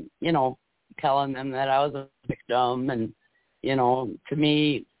 you know, telling them that I was a victim, and, you know, to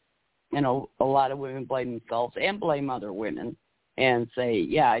me, you know, a lot of women blame themselves and blame other women and say,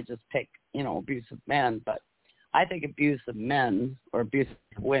 yeah, I just pick, you know, abusive men. But I think abusive men or abusive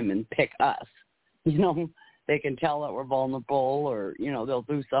women pick us. You know, they can tell that we're vulnerable, or, you know, they'll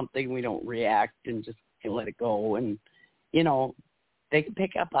do something, we don't react and just let it go. And, you know, they can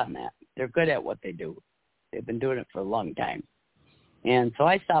pick up on that. They're good at what they do. They've been doing it for a long time. And so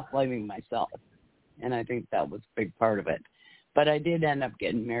I stopped blaming myself. And I think that was a big part of it. But I did end up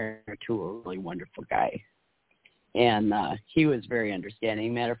getting married to a really wonderful guy. And he was very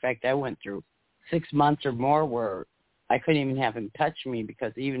understanding. Matter of fact, I went through 6 months or more where I couldn't even have him touch me,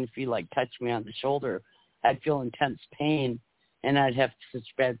 because even if he, like, touched me on the shoulder, I'd feel intense pain, and I'd have such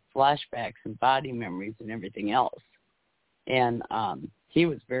bad flashbacks and body memories and everything else. And he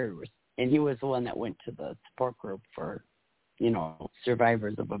was and he was the one that went to the support group for, you know,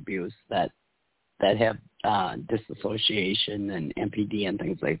 survivors of abuse that have disassociation and MPD and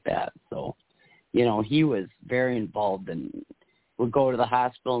things like that. So, you know, he was very involved and would go to the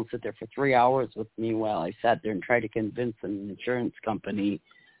hospital and sit there for 3 hours with me while I sat there and tried to convince an insurance company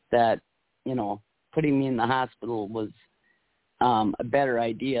that, you know, putting me in the hospital was a better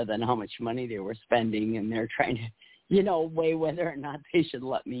idea than how much money they were spending, and they're trying to, you know, weigh whether or not they should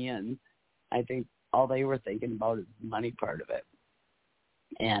let me in. I think all they were thinking about is the money part of it.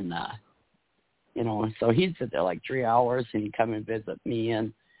 And, you know, so he'd sit there like 3 hours, and he'd come and visit me.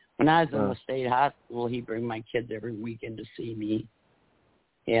 And when I was in the state hospital, he'd bring my kids every weekend to see me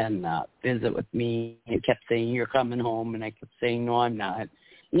and visit with me. He kept saying, you're coming home. And I kept saying, no, I'm not.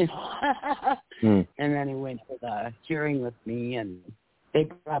 You know, And then he went to the hearing with me, and they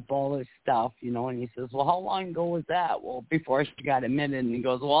brought up all this stuff, you know, and he says, well, how long ago was that? Well, before she got admitted. And he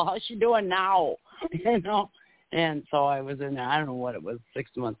goes, well, how's she doing now? You know, and so I was in there, I don't know what it was,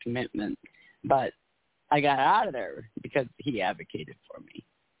 6-month commitment, but I got out of there because he advocated for me,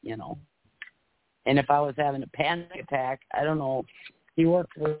 you know. And if I was having a panic attack, I don't know, he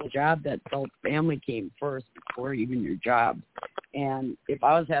worked for a job that felt family came first before even your job. And if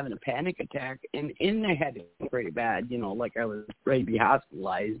I was having a panic attack, and in their head it was pretty bad, you know, like I was ready to be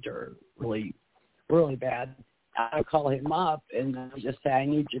hospitalized or really, really bad, I would call him up and I would just say, I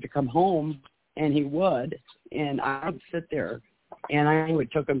need you to come home. And he would. And I would sit there, and I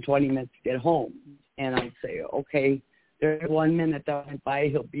would took him 20 minutes to get home. And I'd say, okay, there's 1 minute that went by,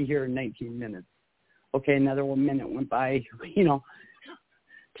 he'll be here in 19 minutes. Okay, another 1 minute went by, you know,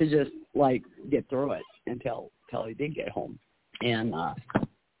 to just, like, get through it until he did get home. And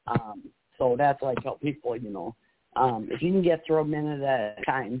so that's why I tell people, you know, if you can get through a minute at a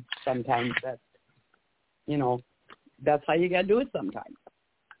time, sometimes that's, you know, that's how you got to do it sometimes.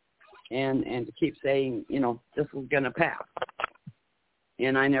 And to keep saying, you know, this is going to pass.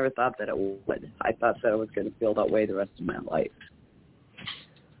 And I never thought that it would. I thought that I was going to feel that way the rest of my life.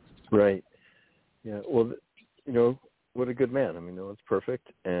 Right. Yeah. Well, you know, what a good man. I mean, no one's perfect.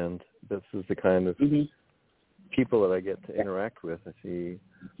 And this is the kind of people that I get to interact with. I see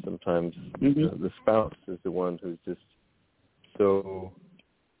sometimes the spouse is the one who's just so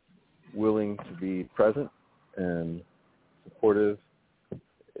willing to be present and supportive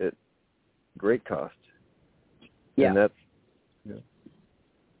at great cost. Yeah. And that's, you know.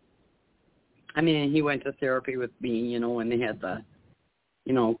 I mean, he went to therapy with me, you know, when they had the,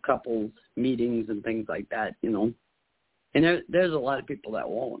 you know, couples meetings and things like that, you know. And there's a lot of people that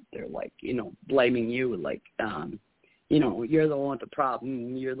won't. They're like, you know, blaming you, like, you know, you're the one with the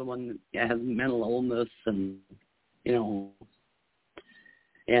problem. You're the one that has mental illness, and, you know,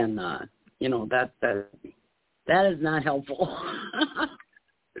 and, you know, that is not helpful.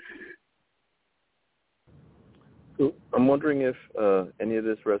 So I'm wondering if any of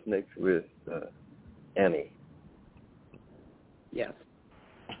this resonates with Annie. Yes.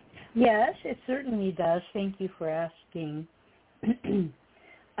 Yes, it certainly does. Thank you for asking.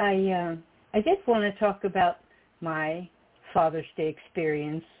 I did want to talk about my Father's Day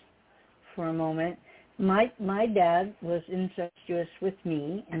experience for a moment. My dad was incestuous with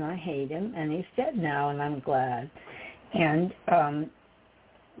me, and I hate him, and he's dead now, and I'm glad. And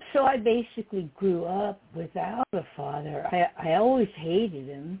so I basically grew up without a father. I always hated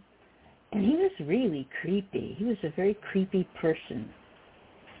him, and he was really creepy. He was a very creepy person,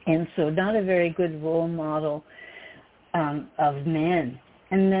 and so not a very good role model of men.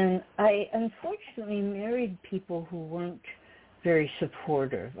 And then I unfortunately married people who weren't very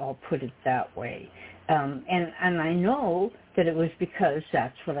supportive, I'll put it that way. And I know that it was because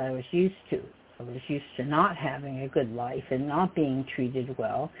that's what I was used to. I was used to not having a good life and not being treated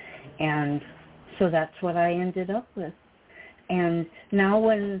well. And so that's what I ended up with. And now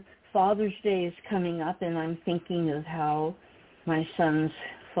when Father's Day is coming up and I'm thinking of how my son's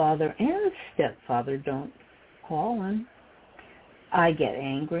father and stepfather don't call him, I get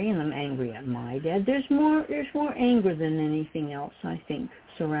angry, and I'm angry at my dad. There's more anger than anything else, I think,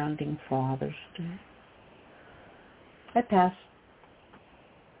 surrounding Father's Day. I pass.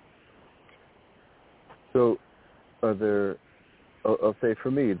 So, are there? I'll say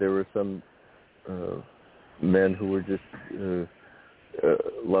for me, there were some men who were just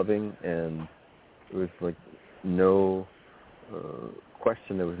loving, and it was like no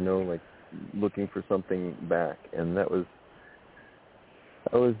question. There was no like looking for something back, and that was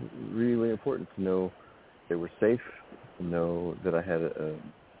really important to know they were safe, to know that I had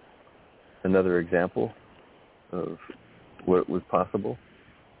another example of what was possible.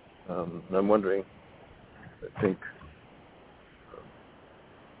 And I'm wondering, I think,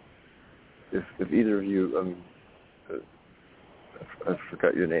 if either of you, I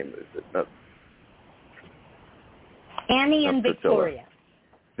forgot your name. Is it not? Annie and Victoria.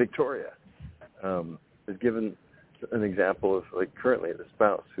 Victoria is given an example of, like, currently the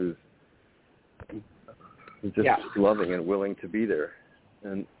spouse who's just loving and willing to be there.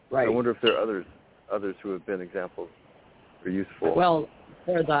 And I wonder if there are others who have been examples or useful. Well,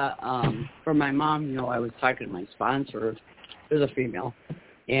 for my mom, I was talking to my sponsor, who's a female,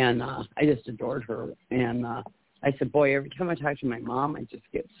 and I just adored her. And I said, boy, every time I talk to my mom, I just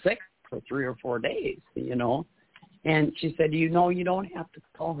get sick for 3 or 4 days, And she said, you don't have to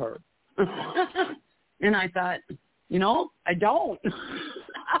call her. And I thought, I don't,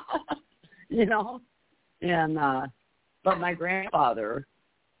 and, but my grandfather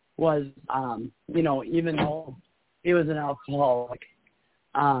was, even though he was an alcoholic,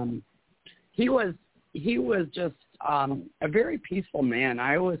 he was just, a very peaceful man.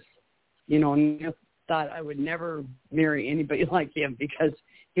 I was, thought I would never marry anybody like him because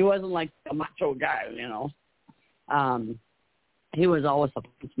he wasn't like a macho guy, he was always a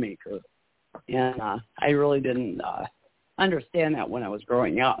peacemaker. And I really didn't understand that when I was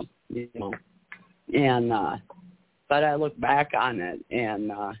growing up, And but I look back on it,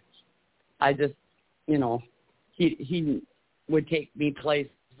 and I just, he would take me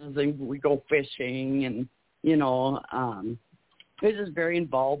places, and we'd go fishing, and he was just very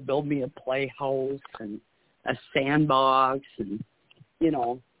involved. Build me a playhouse and a sandbox, and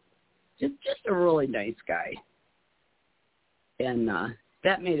just a really nice guy. And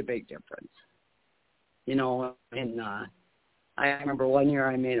that made a big difference. And I remember one year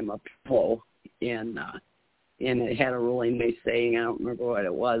I made him a pillow, and it had a really nice saying. I don't remember what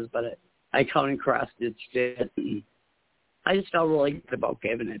it was, but I counted cross-stitched it, and I just felt really good about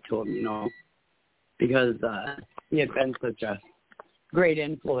giving it to him, because he had been such a great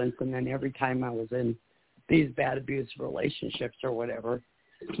influence. And then every time I was in these bad abusive relationships or whatever,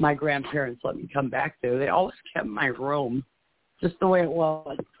 my grandparents let me come back there. They always kept my room just the way it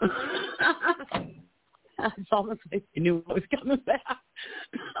was. It's almost like they knew I was coming back.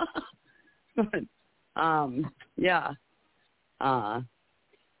 But,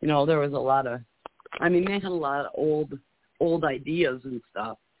 there was a lot of, they had a lot of old ideas and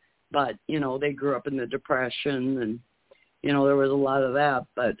stuff, but, they grew up in the Depression, and, there was a lot of that,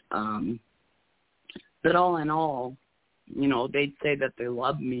 but all in all, they'd say that they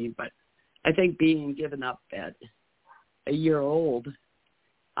loved me, but I think being given up at a year old,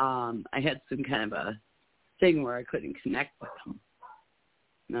 I had some kind of a thing where I couldn't connect with them.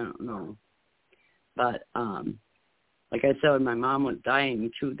 I don't know. But like I said, when my mom was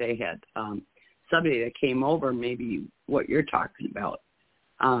dying too, they had somebody that came over, maybe what you're talking about,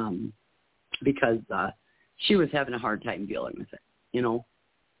 because she was having a hard time dealing with it,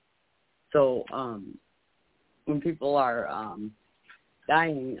 So when people are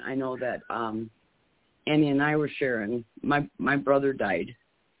dying, I know that Annie and I were sharing. My brother died,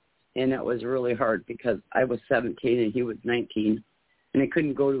 and it was really hard because I was 17 and he was 19, and I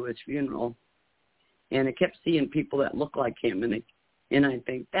couldn't go to his funeral. And I kept seeing people that look like him, and I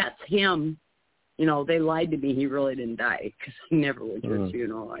think, that's him. You know, they lied to me. He really didn't die because I never went to his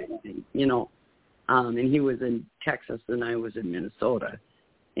funeral or anything, you know. And he was in Texas and I was in Minnesota.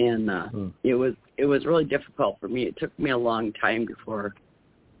 And it was really difficult for me. It took me a long time before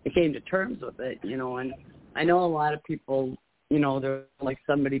I came to terms with it, you know. And I know a lot of people, you know, they're like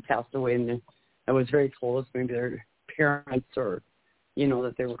somebody passed away and I was very close, maybe their parents or, you know,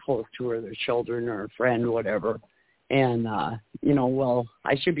 that they were close to, or their children or a friend or whatever. And, you know, well,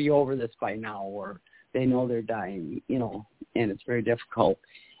 I should be over this by now, or they know they're dying, you know, and it's very difficult.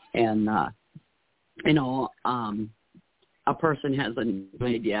 And, you know, a person hasn't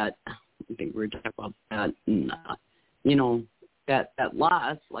died yet. I think we're talking about that. And, you know, that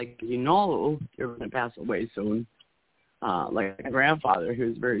loss, like, you know, they're going to pass away soon. Like my grandfather, who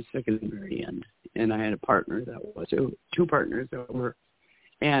was very sick at the very end. And I had a partner that was, two partners that were,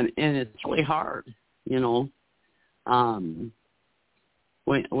 and it's really hard, you know.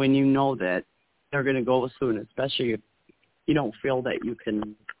 When you know that they're going to go soon, especially if you don't feel that you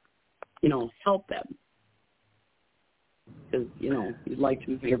can, you know, help them. Because, you know, you'd like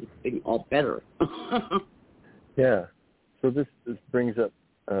to make everything all better. Yeah. So this brings up,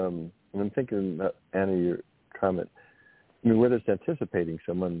 and I'm thinking about, Anna, your comment. I mean, whether it's anticipating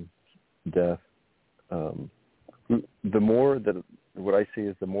someone's death, the more that, what I see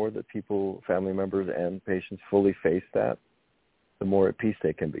is the more that people, family members and patients fully face that, the more at peace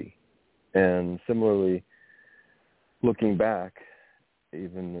they can be. And similarly, looking back,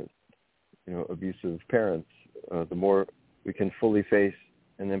 even, you know, abusive parents, the more we can fully face,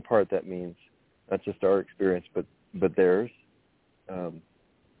 and in part that means not just our experience, but theirs.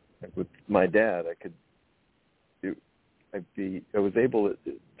 Like with my dad, I was able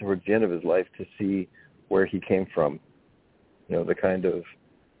towards the end of his life to see where he came from. You know, the kind of,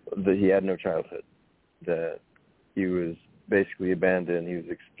 that he had no childhood, that he was basically abandoned, he was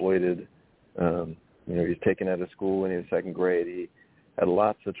exploited. You know, he was taken out of school when he was second grade. He had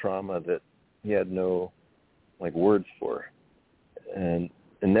lots of trauma that he had no, like, words for, and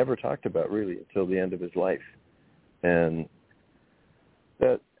never talked about really until the end of his life. And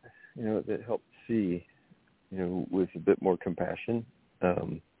that, you know, that helped see, you know, with a bit more compassion,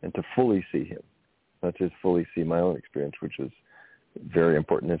 and to fully see him, not just fully see my own experience, which is very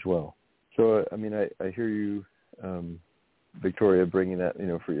important as well. So, I mean, I hear you, Victoria, bringing that, you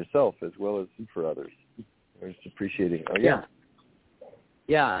know, for yourself as well as for others. I was appreciating. Oh, yeah.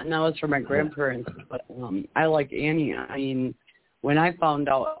 Yeah, and that was for my grandparents. But I like Annie. I mean, when I found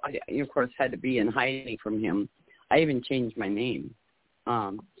out, I, of course, had to be in hiding from him. I even changed my name.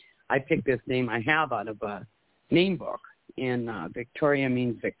 I picked this name I have out of a name book, and Victoria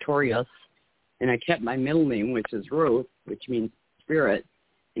means victorious, and I kept my middle name, which is Ruth, which means spirit,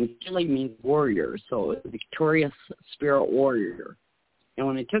 and Kelly means warrior, so it's Victorious Spirit Warrior. And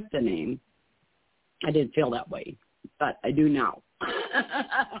when I took the name, I didn't feel that way, but I do now.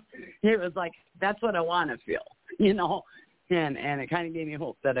 It was like, that's what I want to feel, you know, and it kind of gave me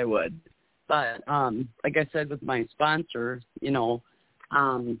hope that I would. But like I said with my sponsor, you know,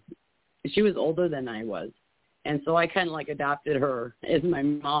 she was older than I was. And so I kind of like adopted her as my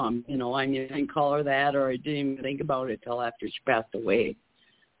mom. You know, I mean, I didn't call her that, or I didn't even think about it till after she passed away.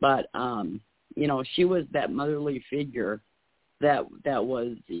 But, you know, she was that motherly figure that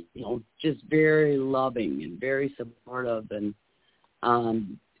was, you know, just very loving and very supportive, and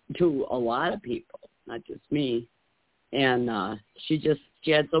to a lot of people, not just me. And she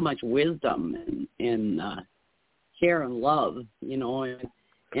had so much wisdom and care and love, you know,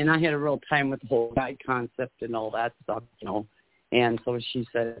 and I had a real time with the whole guide concept and all that stuff, you know. And so she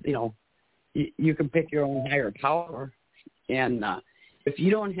said, you know, you can pick your own higher power. And if you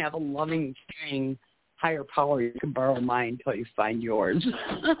don't have a loving, caring higher power, you can borrow mine until you find yours.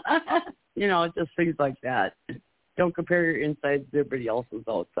 You know, just things like that. Don't compare your insides to everybody else's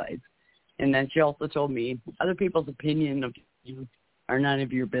outsides. And then she also told me, other people's opinion of you are none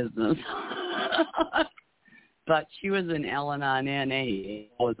of your business. But she was in Al-Anon NA,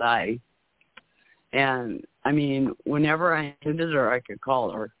 so was I. And, I mean, whenever I needed her, I could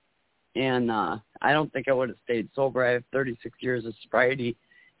call her. And I don't think I would have stayed sober. I have 36 years of sobriety.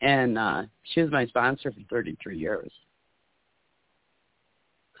 And she was my sponsor for 33 years.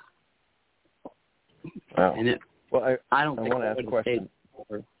 Wow. And I don't think want to ask a question.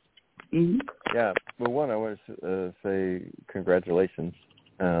 Mm-hmm. Yeah. Well, one, I want to say congratulations.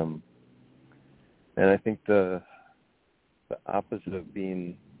 And I think the opposite of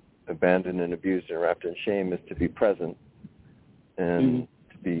being abandoned and abused and wrapped in shame is to be present and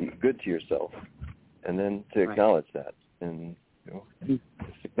to be good to yourself, and then to acknowledge that, and just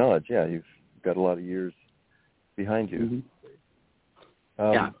acknowledge, you've got a lot of years behind you.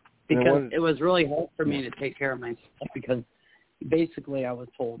 Because it was really hard for me to take care of myself, because basically I was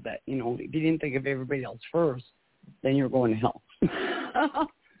told that, if you didn't think of everybody else first, then you're going to hell.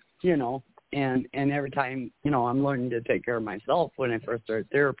 And every time, I'm learning to take care of myself when I first started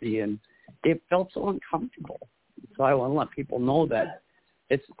therapy, and it felt so uncomfortable. So I want to let people know that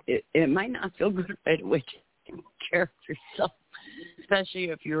it might not feel good right away to take care of yourself, especially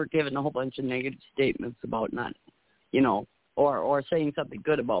if you were given a whole bunch of negative statements about not, or saying something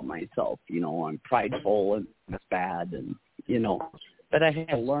good about myself. I'm prideful and that's bad, and but I had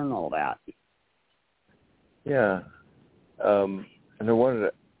to learn all that. Yeah, and I wanted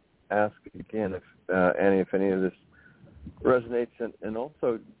to ask again if Annie, if any of this resonates, and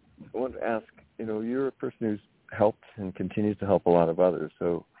also I want to ask, you're a person who's helped and continues to help a lot of others.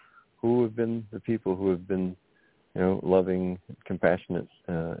 So, who have been the people who have been, loving, compassionate,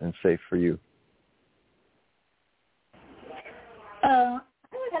 and safe for you? I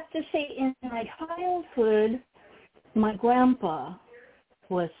would have to say, in my childhood, my grandpa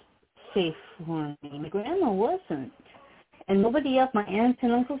was safe for me. My grandma wasn't. And nobody else, my aunts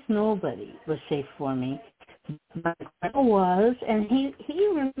and uncles, nobody was safe for me. My grandpa was, and he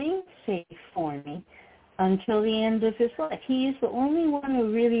remained safe for me until the end of his life. He is the only one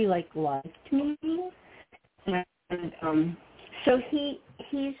who really, liked me. And so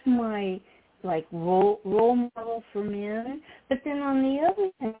he's my, role model for men. But then on the other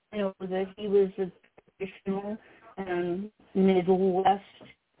hand, I know that he was a traditional Middle West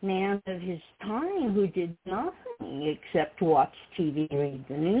man of his time who did nothing except watch TV, read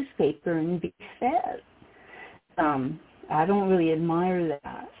the newspaper, and be fed. I don't really admire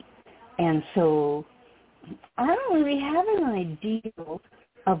that. And so I don't really have an ideal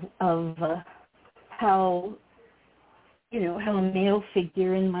of how a male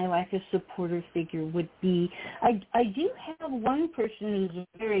figure in my life, a supporter figure, would be. I do have one person who's a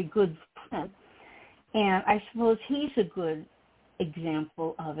very good friend, and I suppose he's a good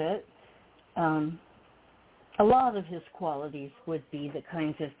example of it. A lot of his qualities would be the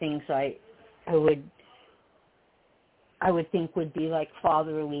kinds of things I would think would be like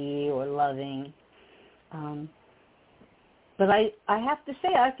fatherly or loving. But I have to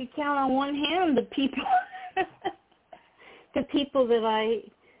say, I could count on one hand the people the people that I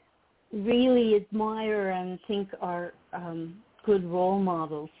really admire and think are good role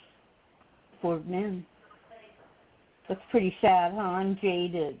models for men. That's pretty sad, huh? I'm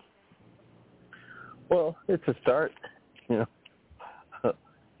jaded. Well, it's a start,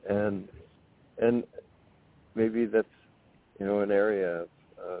 and maybe that's an area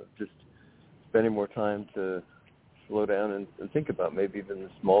of just spending more time to slow down and think about maybe even the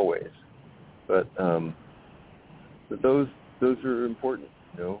small ways. But those are important.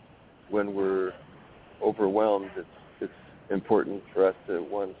 When we're overwhelmed, it's important for us to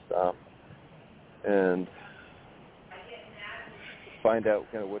stop and find out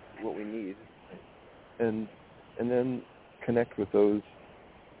kind of what we need, and then connect with those,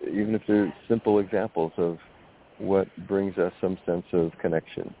 even if they're simple examples of what brings us some sense of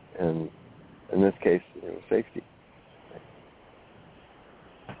connection, and in this case, safety.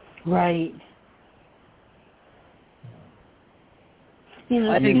 Right.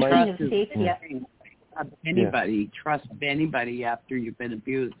 I think trust is safety. Trust anybody after you've been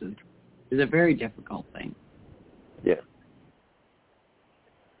abused is a very difficult thing. Yeah.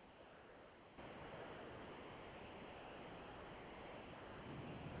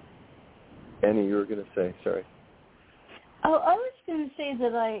 Annie, you were going to say, sorry. Oh, I was going to say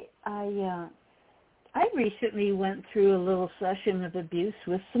that I recently went through a little session of abuse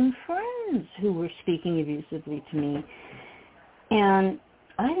with some friends who were speaking abusively to me. And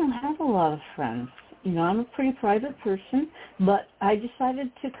I don't have a lot of friends. I'm a pretty private person, but I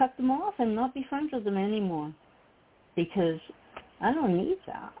decided to cut them off and not be friends with them anymore because I don't need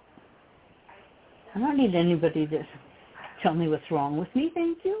that. I don't need anybody to tell me what's wrong with me,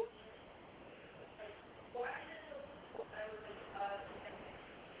 thank you.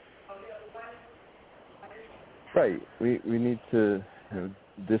 Right. We need to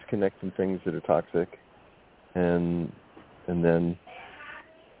disconnect from things that are toxic, and then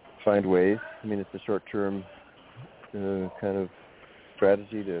find ways. I mean, it's a short-term kind of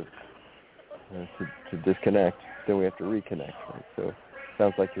strategy to disconnect. Then we have to reconnect. Right? So it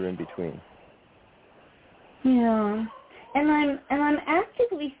sounds like you're in between. Yeah, and I'm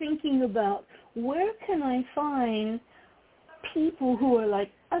actively thinking about where can I find people who are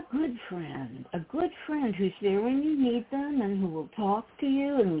like a good friend who's there when you need them and who will talk to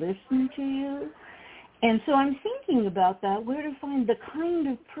you and listen to you. And so I'm thinking about that, where to find the kind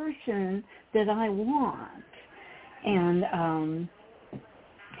of person that I want. And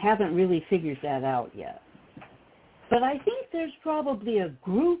haven't really figured that out yet. But I think there's probably a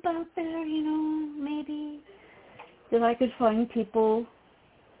group out there, maybe, that I could find people.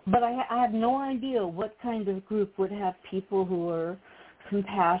 But I have no idea what kind of group would have people who are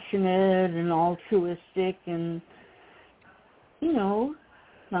compassionate and altruistic and,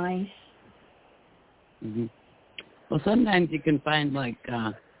 nice. Mm-hmm. Well, sometimes you can find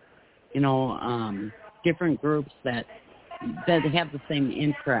different groups that have the same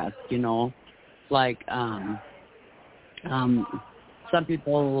interest. Like some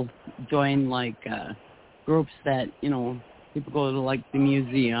people join groups that people go to the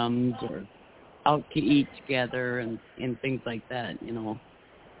museums or out to eat together and things like that. That's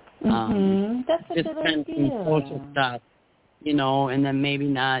a just good kind idea. of social stuff, and then maybe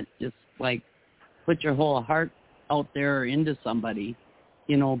not just put your whole heart out there into somebody,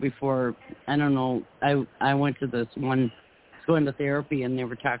 before, I don't know, I went to this one, going to therapy, and they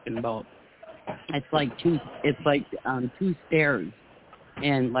were talking about, it's two stairs,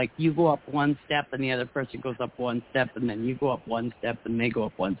 and you go up one step and the other person goes up one step, and then you go up one step and they go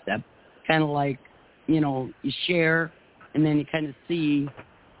up one step, kind of you share, and then you kind of see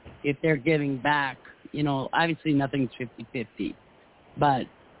if they're giving back. Obviously nothing's 50-50, but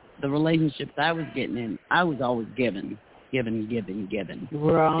the relationships I was getting in, I was always giving. Right. And I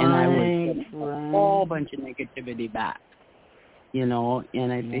was getting a whole bunch of negativity back, and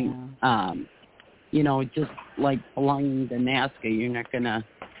I think, just belonging to NASCA, you're not going to,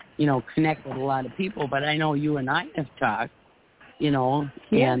 connect with a lot of people, but I know you and I have talked, and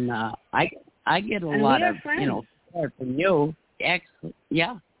I get a lot of, support from you.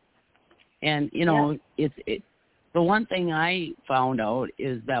 Yeah. And, it's the one thing I found out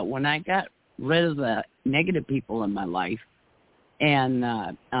is that when I got rid of the negative people in my life and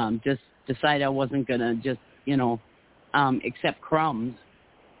just decided I wasn't going to just, accept crumbs,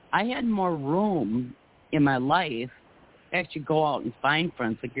 I had more room in my life to actually go out and find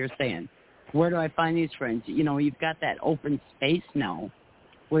friends, like you're saying. Where do I find these friends? You've got that open space now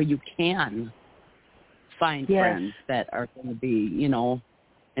where you can find friends that are going to be,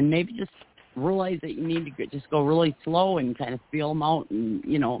 and maybe just realize that you need to just go really slow and kind of feel them out and,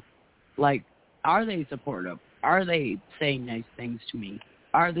 are they supportive? Are they saying nice things to me?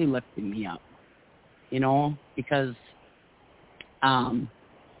 Are they lifting me up? Because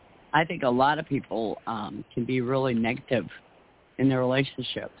I think a lot of people can be really negative in their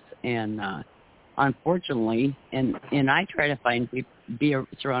relationships. And unfortunately, and I try to be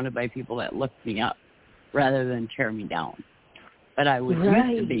surrounded by people that lift me up rather than tear me down. But I was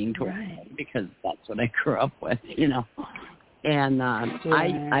used to being tortured because that's what I grew up with, And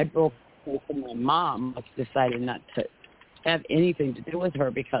I broke away from my mom. I decided not to have anything to do with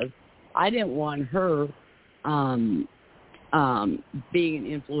her because I didn't want her being an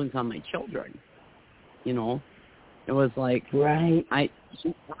influence on my children. It was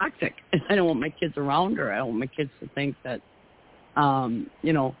she's toxic. I don't want my kids around her. I don't want my kids to think that,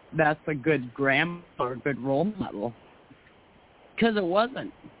 that's a good grandma or a good role model. Because it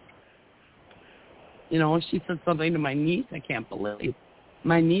wasn't. She said something to my niece I can't believe.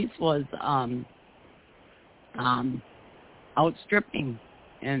 My niece was out stripping,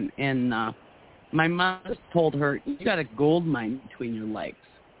 and my mom told her, you got a gold mine between your legs.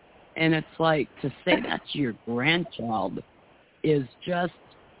 And it's to say that to your grandchild is just,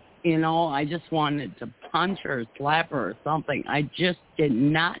 I just wanted to punch her, slap her or something. I just did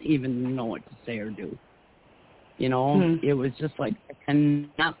not even know what to say or do. It was just I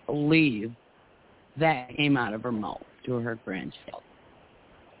cannot believe that came out of her mouth to her grandchild.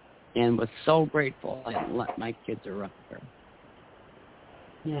 And was so grateful I let my kids around her.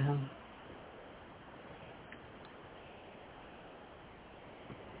 Yeah.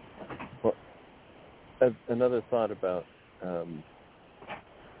 Well, another thought about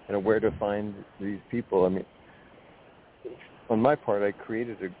where to find these people. I mean, on my part, I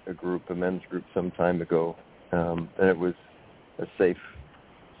created a group, a men's group, some time ago. And it was a safe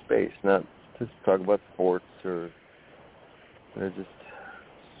space, not just talk about sports or just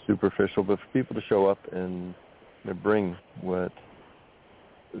superficial, but for people to show up and bring what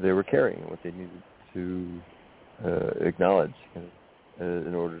they were carrying, what they needed to acknowledge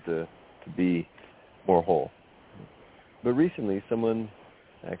in order to be more whole. But recently, someone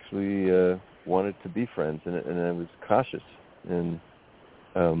actually wanted to be friends, and I was cautious in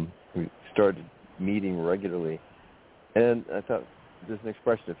we started meeting regularly. And I thought, there's an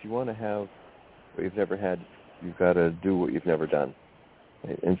expression, if you want to have what you've never had, you've got to do what you've never done.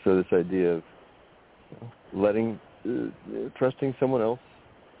 Right? And so this idea of trusting someone else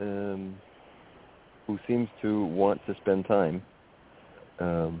who seems to want to spend time,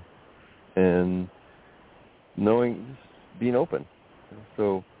 and being open.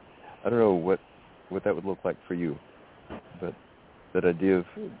 So I don't know what that would look like for you, but that idea of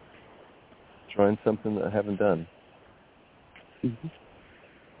trying something that I haven't done. Mm-hmm.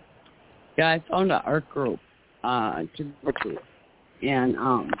 Yeah, I found an art group to go to, and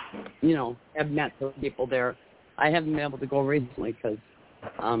have met some people there. I haven't been able to go recently because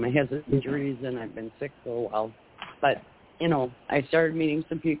I had some injuries and I've been sick for a while. But I started meeting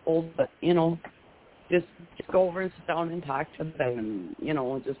some people. But just go over and sit down and talk to them,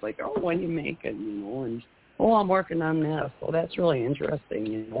 and just like, oh, what do you make? And oh, I'm working on this. So that's really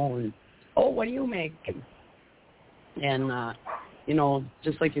interesting, And oh, what do you make? And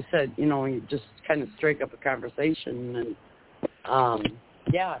just like you said, you just kind of strike up a conversation, and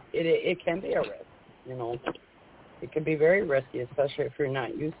it can be a risk, It can be very risky, especially if you're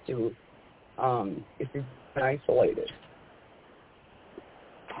not used to, if you've been isolated,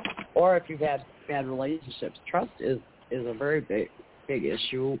 or if you've had bad relationships. Trust is a very big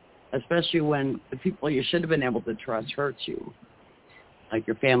issue, especially when the people you should have been able to trust hurt you, like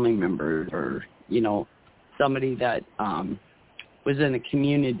your family members or somebody that was in a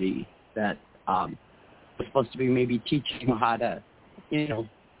community that was supposed to be maybe teaching you how to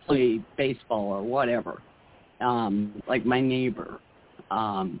play baseball or whatever. Like my neighbor,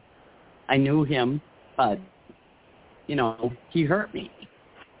 I knew him, but he hurt me,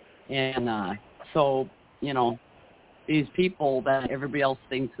 and so these people that everybody else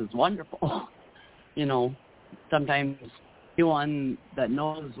thinks is wonderful, sometimes the one that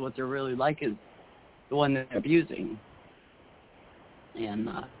knows what they're really like is the one that's abusing, and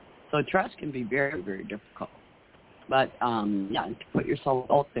so trust can be very, very difficult. But to put yourself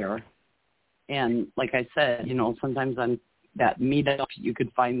out there. And like I said, sometimes on that meetup, you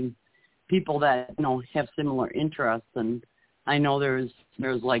could find people that, have similar interests. And I know there's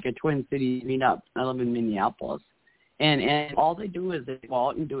like a Twin Cities meetup. I live in Minneapolis. And all they do is they go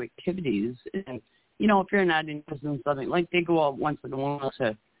out and do activities. And, if you're not interested in something, like they go out once in a while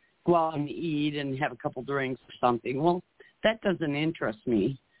to go out and eat and have a couple drinks or something. Well, that doesn't interest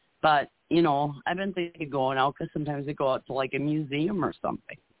me. But, I've been thinking of going out because sometimes they go out to like a museum or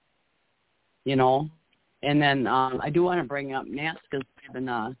something. And then I do want to bring up NASC because they're having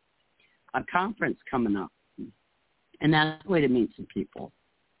a conference coming up, and that's a way to meet some people.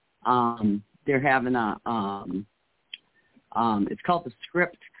 They're having it's called the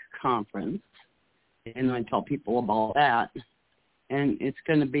Script Conference, and I tell people about that, and it's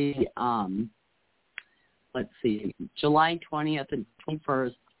going to be, July 20th and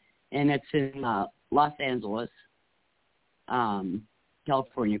 21st, and it's in Los Angeles,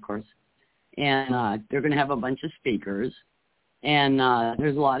 California, of course. And they're going to have a bunch of speakers, and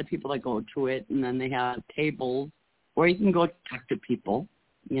there's a lot of people that go to it, and then they have tables where you can go talk to people,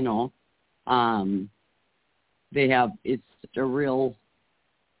 it's a real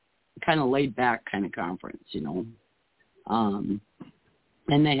kind of laid back kind of conference, and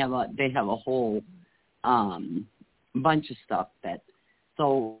they have a whole bunch of stuff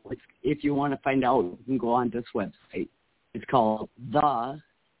so if you want to find out, you can go on this website. It's called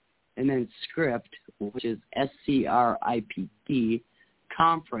and then Script, which is SCRIPT,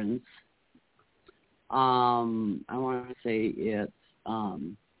 conference. I want to say it's, I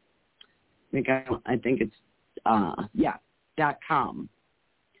think it's, .com.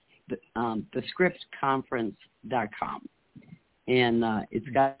 thescriptconference.com. And it's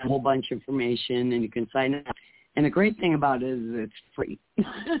got a whole bunch of information, and you can sign up. And the great thing about it is it's free. So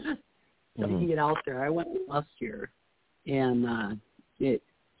you can get out there. I went last year, and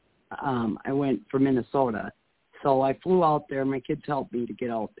I went for Minnesota. So I flew out there. My kids helped me to get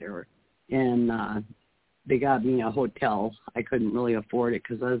out there. And they got me a hotel. I couldn't really afford it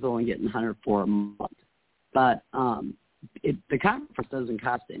because I was only getting $104 a month. But the conference doesn't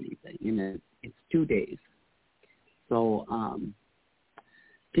cost anything. It's 2 days. So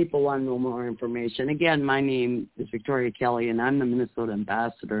people want to know more information. Again, my name is Victoria Kelly, and I'm the Minnesota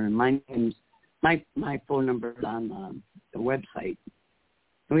ambassador. And my phone number is on the website.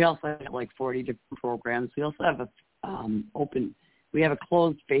 We also have like 40 different programs. We also have we have a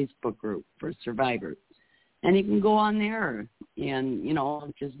closed Facebook group for survivors. And you can go on there and,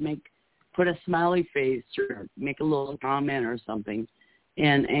 just put a smiley face or make a little comment or something.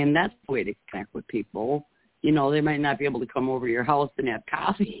 And that's the way to connect with people. you know, they might not be able to come over to your house and have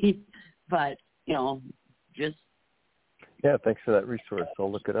coffee, but, you know, just. Yeah, thanks for that resource.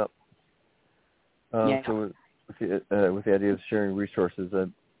 I'll look it up. So with the idea of sharing resources,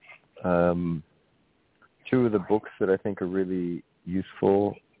 two of the books that I think are really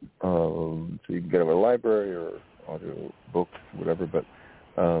useful, so you can get them at a library or audio books, whatever, but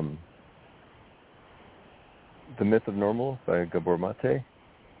The Myth of Normal by Gabor Mate,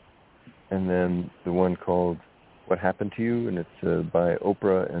 and then the one called What Happened to You, and it's by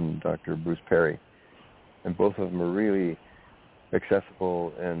Oprah and Dr. Bruce Perry. And both of them are really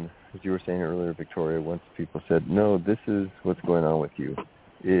accessible, and as you were saying earlier, Victoria, once people said, no, this is what's going on with you,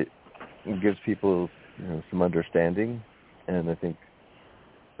 it gives people, you know, some understanding, and I think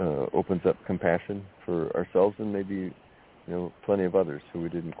opens up compassion for ourselves and maybe, you know, plenty of others who we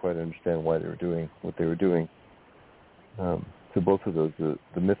didn't quite understand why they were doing what they were doing. So both of those,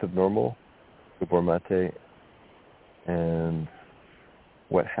 The Myth of Normal, Gabor Mate, and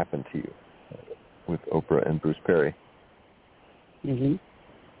What Happened to You with Oprah and Bruce Perry. Mhm.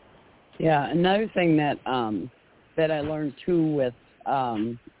 Yeah, another thing that that I learned too with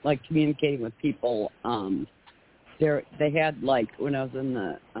like communicating with people, they had, like, when I was in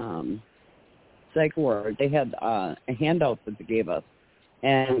the psych ward, they had a handout that they gave us,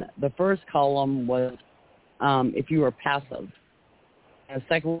 and the first column was if you were passive. And the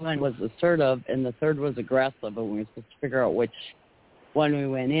second one was assertive, and the third was aggressive, and we were supposed to figure out which one we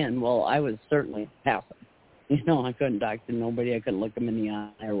went in. Well, I was certainly passive. You know, I couldn't talk to nobody. I couldn't look them in the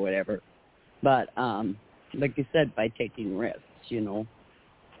eye or whatever. But like you said, by taking risks, you know,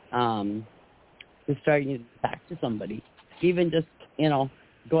 just starting to talk to somebody, even just, you know,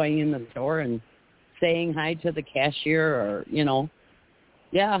 going in the store and saying hi to the cashier, or, you know,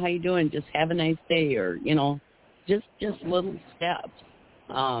 yeah, how you doing? Just have a nice day, or, you know, just little steps.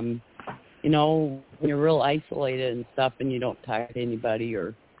 You know, when you're real isolated and stuff and you don't talk to anybody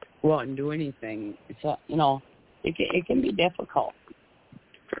or go out and do anything, it's, you know, it can be difficult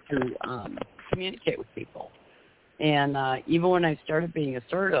to communicate with people. And even when I started being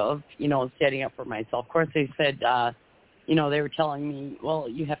assertive, you know, standing up for myself, of course they said, you know, they were telling me, well,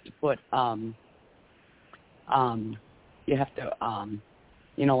 you have to put,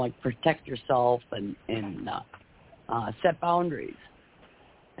 you know, like, protect yourself and set boundaries.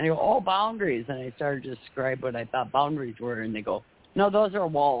 And I go, oh, boundaries. And I started to describe what I thought boundaries were. And they go, no, those are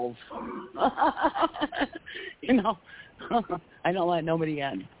walls. You know, I don't let nobody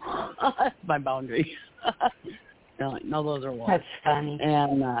in. That's my boundary. No, those are walls. That's funny.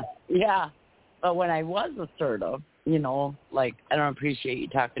 And, yeah. But when I was assertive, you know, like, I don't appreciate you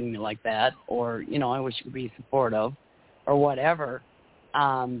talking to me like that, or, you know, I wish you could be supportive, or whatever.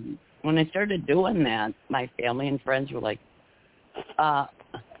 When I started doing that, my family and friends were like,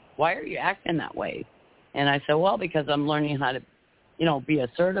 why are you acting that way? And I said, well, because I'm learning how to, you know, be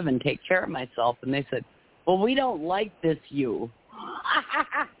assertive and take care of myself. And they said, well, we don't like this you.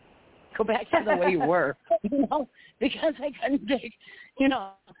 Go back to the way you were. You know, because I couldn't take, you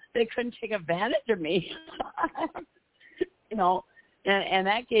know, they couldn't take advantage of me. You know, and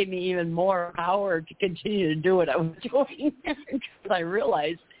that gave me even more power to continue to do what I was doing, because I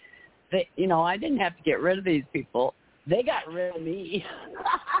realized that, you know, I didn't have to get rid of these people. They got rid of me.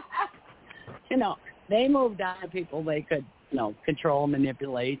 You know, they moved on to people they could, you know, control,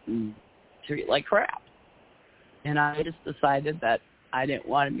 manipulate, and treat like crap. And I just decided that I didn't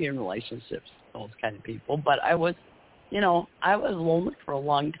want to be in relationships with those kind of people. But I was, you know, I was lonely for a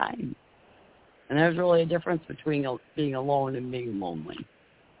long time. And there's really a difference between being alone and being lonely.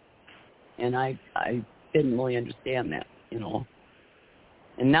 And I didn't really understand that, you know.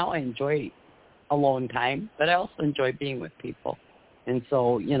 And now I enjoy alone time, but I also enjoy being with people. And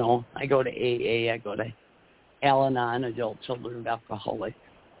so, you know, I go to AA, I go to Al-Anon, Adult Children of Alcoholics.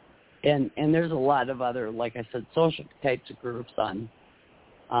 And there's a lot of other, like I said, social types of groups on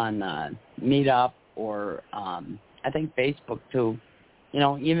Meetup, or I think Facebook too. You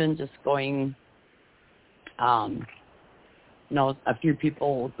know, even just going, you know, a few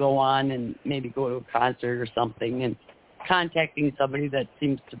people will go on and maybe go to a concert or something, and contacting somebody that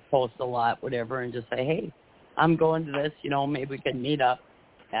seems to post a lot, whatever, and just say, hey, I'm going to this, you know, maybe we can meet up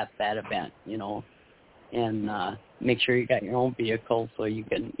at that event, you know, and make sure you got your own vehicle so you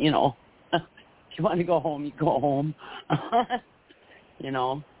can, you know, if you want to go home, you go home. You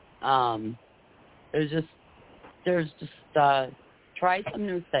know, there's just try some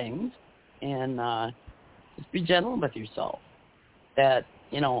new things, and just be gentle with yourself. That,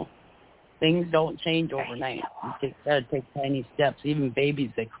 you know, things don't change overnight. You gotta take tiny steps. Even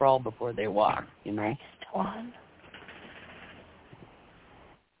babies, they crawl before they walk, you know.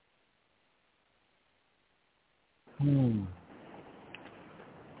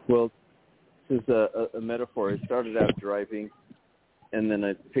 Well, this is a metaphor. I started out driving, and then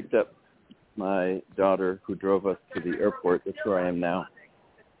I picked up my daughter who drove us to the airport. That's where I am now.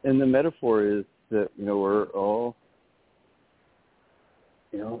 And the metaphor is that, we're all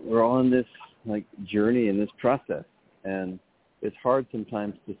on this journey in this process, and it's hard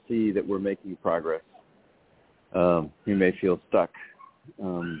sometimes to see that we're making progress. We may feel stuck.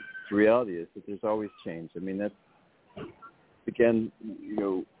 The reality is that there's always change. I mean, that's, again,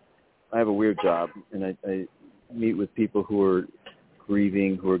 I have a weird job, and I meet with people who are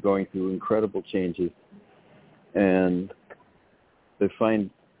grieving, who are going through incredible changes, and they find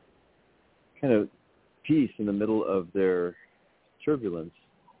kind of peace in the middle of their turbulence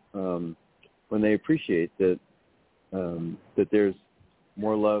when they appreciate that there's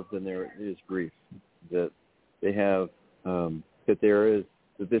more love than there is grief, that they have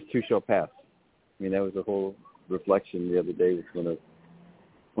that this too shall pass. I mean, that was a whole reflection the other day with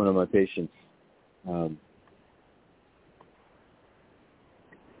one of my patients. To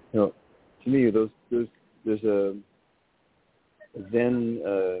me, there's a Zen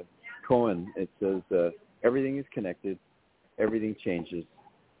koan. It says everything is connected, everything changes.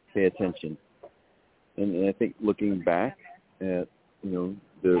 Pay attention. And I think looking back at the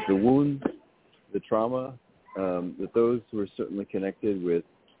wounds, the trauma, that those were certainly connected with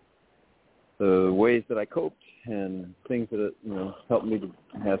the ways that I coped and things that helped me to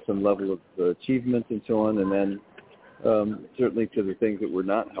have some level of achievement and so on, and then certainly to the things that were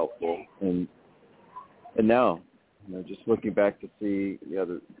not helpful. And now, just looking back to see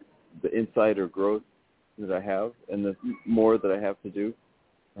the insight or growth that I have and the more that I have to do,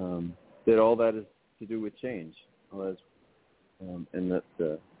 that all that is to do with change. And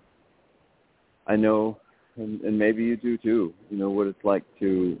that I know, and maybe you do too, what it's like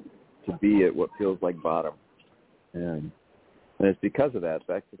to be at what feels like bottom. And it's because of that,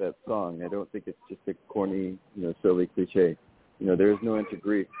 back to that song, I don't think it's just a corny, silly cliche. There is no end to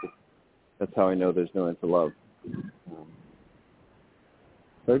grief. That's how I know there's no end to love.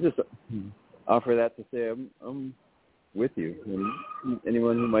 So I just offer that to say I'm with you, and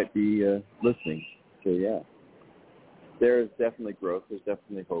anyone who might be listening. So yeah, there is definitely growth. There's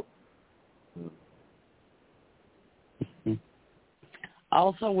definitely hope.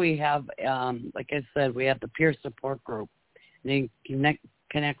 Also, we have, like I said, we have the peer support group. And you can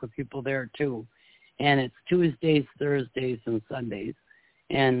connect with people there too. And it's Tuesdays, Thursdays, and Sundays.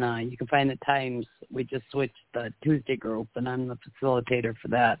 And you can find the times. We just switched the Tuesday group, and I'm the facilitator for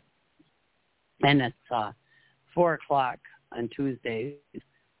that. And it's 4 o'clock on Tuesdays,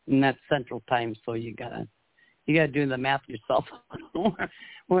 and that's Central Time. So you gotta do the math yourself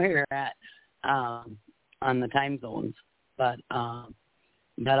where you're at on the time zones. But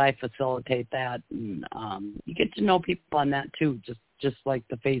that I facilitate that, and you get to know people on that too, just like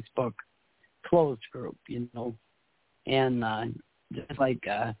the Facebook closed group, and just like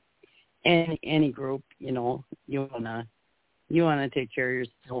any group, you wanna take care of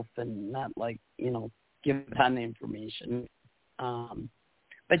yourself and not give a ton of information,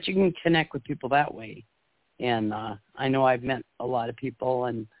 but you can connect with people that way. And I know I've met a lot of people,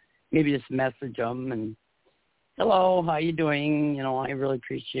 and maybe just message them and, hello, how you doing? I really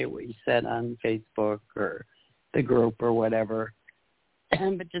appreciate what you said on Facebook or the group or whatever.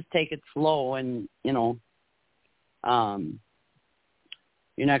 But just take it slow, and you're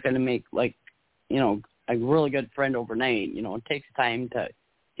not going to make a really good friend overnight. It takes time to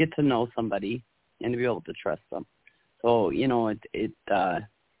get to know somebody and to be able to trust them. So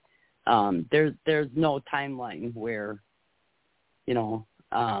there's no timeline where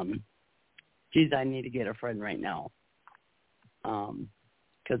geez, I need to get a friend right now.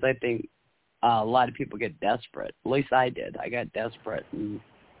 Because I think a lot of people get desperate. At least I did. I got desperate and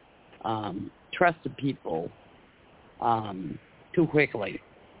trusted people too quickly,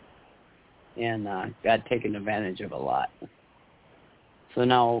 and got taken advantage of a lot. So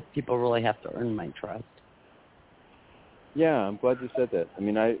now people really have to earn my trust. Yeah, I'm glad you said that. I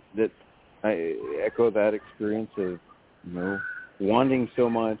mean, I echo that experience of wanting so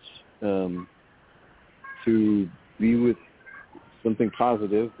much to be with something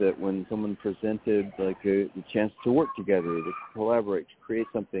positive, that when someone presented the chance to work together, to collaborate, to create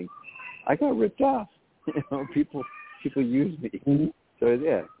something, I got ripped off. People use me. Mm-hmm. So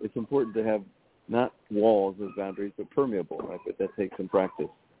yeah, it's important to have not walls as boundaries, but permeable. Right? But that takes some practice.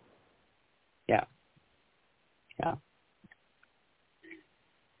 Yeah.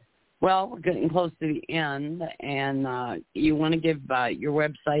 Well, we're getting close to the end, and you want to give your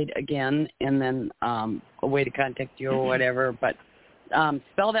website again, and then a way to contact you or whatever. But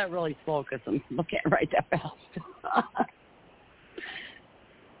spell that really slow because I'm looking at it right that fast.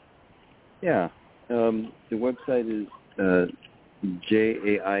 Yeah. The website is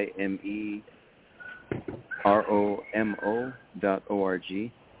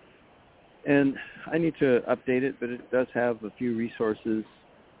JAIMEROMO.org. And I need to update it, but it does have a few resources.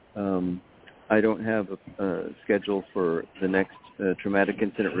 I don't have a schedule for the next traumatic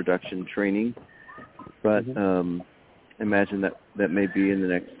incident reduction training, but I imagine that may be in the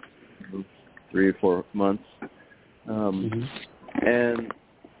next 3 or 4 months. And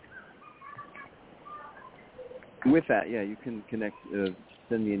with that, yeah, you can connect,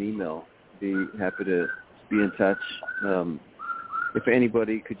 send me an email. Be happy to be in touch. If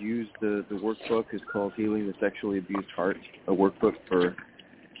anybody could use the workbook, it's called Healing the Sexually Abused Heart, a workbook for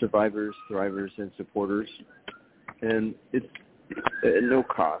survivors, thrivers, and supporters. And it's at no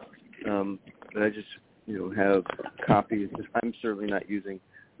cost. But I just, have copies that I'm certainly not using.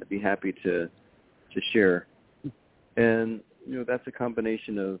 I'd be happy to share. And, that's a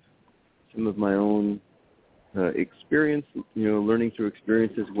combination of some of my own experience, learning through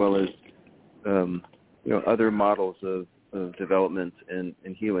experience, as well as, other models of development and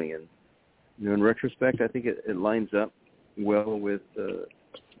healing. And, in retrospect, I think it lines up well with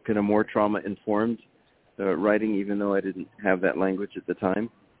kind of more trauma-informed writing, even though I didn't have that language at the time.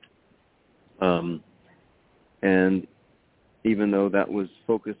 And even though that was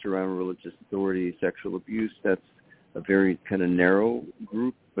focused around religious authority, sexual abuse, that's a very kind of narrow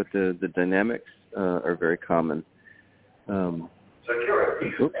group, but the dynamics are very common. Oops.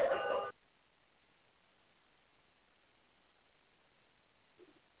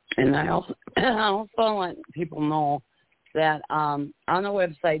 And I also let people know that on the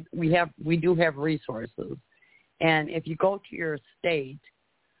website we do have resources, and if you go to your state,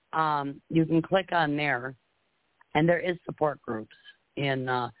 you can click on there, and there is support groups in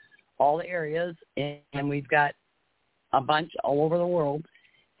all the areas, and we've got a bunch all over the world.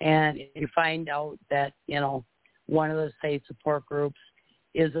 And if you find out that one of the state support groups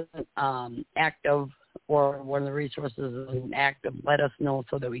isn't active, or one of the resources isn't active, let us know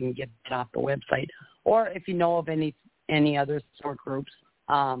so that we can get it off the website. Or if you know of any other support groups,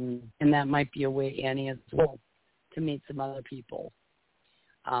 and that might be a way, Annie, as well, to meet some other people,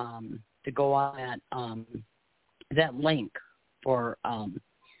 to go on that link for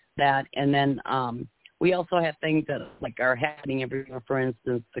that. And then we also have things that are happening every year, for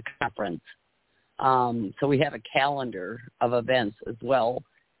instance, the conference. So we have a calendar of events as well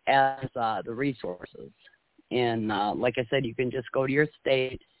as the resources. And like I said, you can just go to your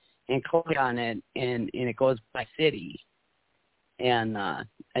state and click on it, and it goes by city. And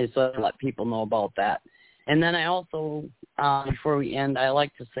so I let people know about that. And then I also, before we end, I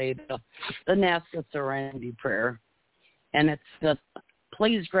like to say the NASCA Serenity Prayer. And it's just,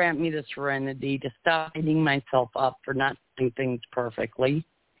 please grant me the serenity to stop beating myself up for not doing things perfectly,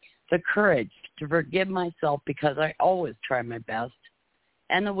 the courage to forgive myself because I always try my best,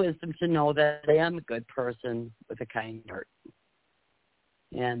 and the wisdom to know that I am a good person with a kind heart.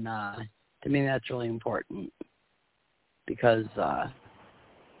 And to me, that's really important, because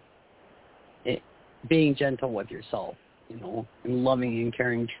being gentle with yourself, and loving and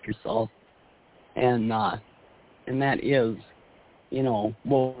caring to yourself, and that is,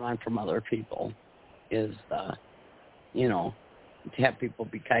 moving on from other people, is, to have people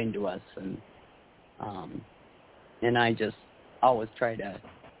be kind to us, and I just always try to,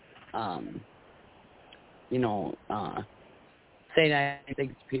 say nice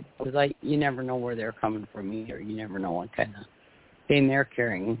things to people, because you never know where they're coming from either. You never know what kind of pain they're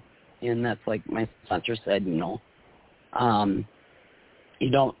carrying, and that's like my sponsor said, you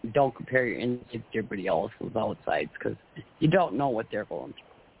don't compare your inside to everybody else's outsides, because you don't know what they're going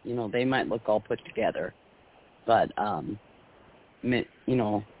through. They might look all put together, but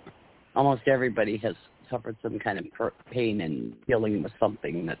almost everybody has suffered some kind of pain and dealing with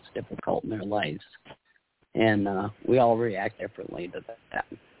something that's difficult in their lives, and we all react differently to that.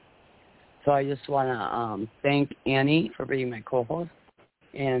 So I just want to thank Annie for being my co-host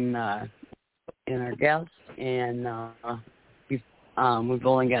and our guest, and we've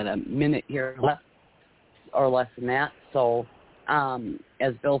only got a minute here left, or less than that. So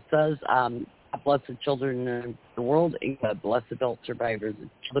as Bill says, bless the children in the world, and bless adult survivors of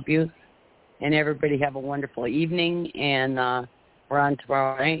child abuse. And everybody have a wonderful evening. And we're on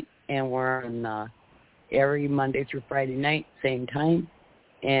tomorrow night, and we're on every Monday through Friday night, same time.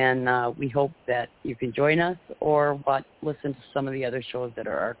 And we hope that you can join us, or listen to some of the other shows that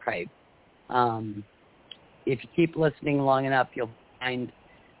are archived. If you keep listening long enough, you'll find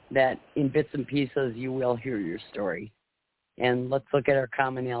that in bits and pieces you will hear your story. and let's look at our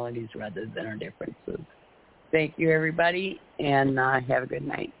commonalities rather than our differences. Thank you, everybody, and have a good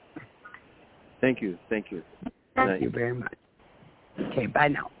night. Thank you. Thank you. Thank you very much. Okay, bye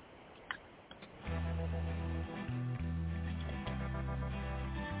now.